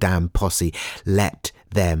whole damn posse. Let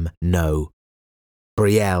them know.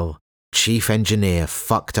 Brielle, chief engineer,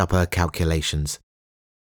 fucked up her calculations."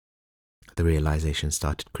 The realization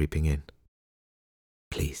started creeping in.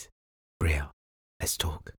 "Please, Brielle, let's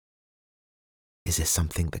talk. Is there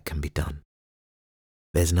something that can be done?"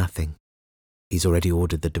 "There's nothing. He's already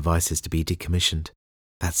ordered the devices to be decommissioned.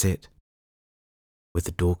 That's it." With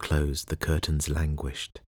the door closed, the curtains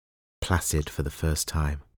languished, placid for the first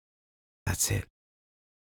time. "That's it,"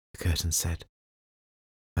 the curtain said.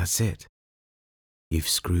 "That's it. You've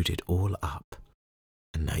screwed it all up,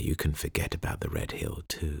 and now you can forget about the Red Hill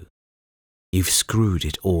too. You've screwed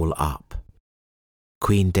it all up.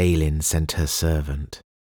 Queen Daelin sent her servant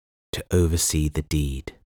to oversee the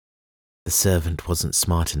deed. The servant wasn't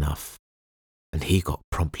smart enough, and he got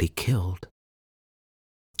promptly killed.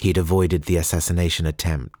 He'd avoided the assassination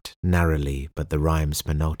attempt narrowly, but the rhyme's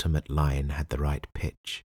penultimate line had the right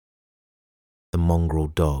pitch. The mongrel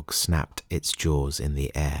dog snapped its jaws in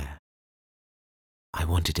the air. I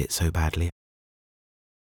wanted it so badly.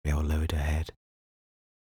 Brielle lowered her head.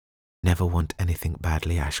 Never want anything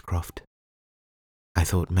badly, Ashcroft. I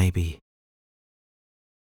thought maybe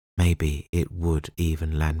it would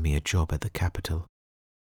even land me a job at the capital.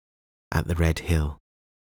 At the Red Hill.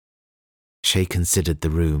 Shay considered the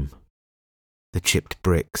room, the chipped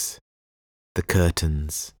bricks, the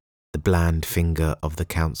curtains, the bland finger of the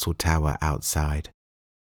council tower outside.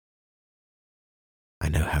 I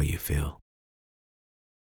know how you feel.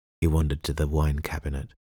 He wandered to the wine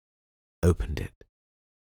cabinet, opened it,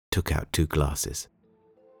 took out 2 glasses.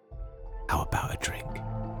 How about a drink?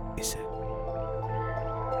 He said.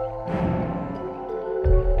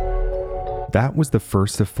 That was the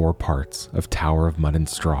first of 4 parts of Tower of Mud and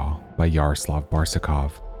Straw by Yaroslav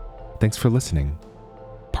Barsukov. Thanks for listening.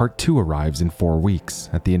 Part 2 arrives in 4 weeks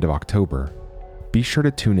at the end of October. Be sure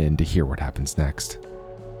to tune in to hear what happens next.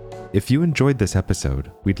 If you enjoyed this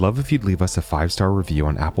episode, we'd love if you'd leave us a 5-star review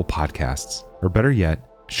on Apple Podcasts, or better yet,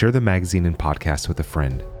 share the magazine and podcast with a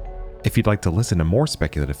friend. If you'd like to listen to more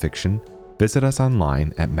speculative fiction, visit us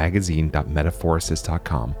online at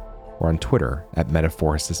magazine.metaphorosis.com or on Twitter at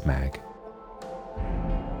metaphorosismag.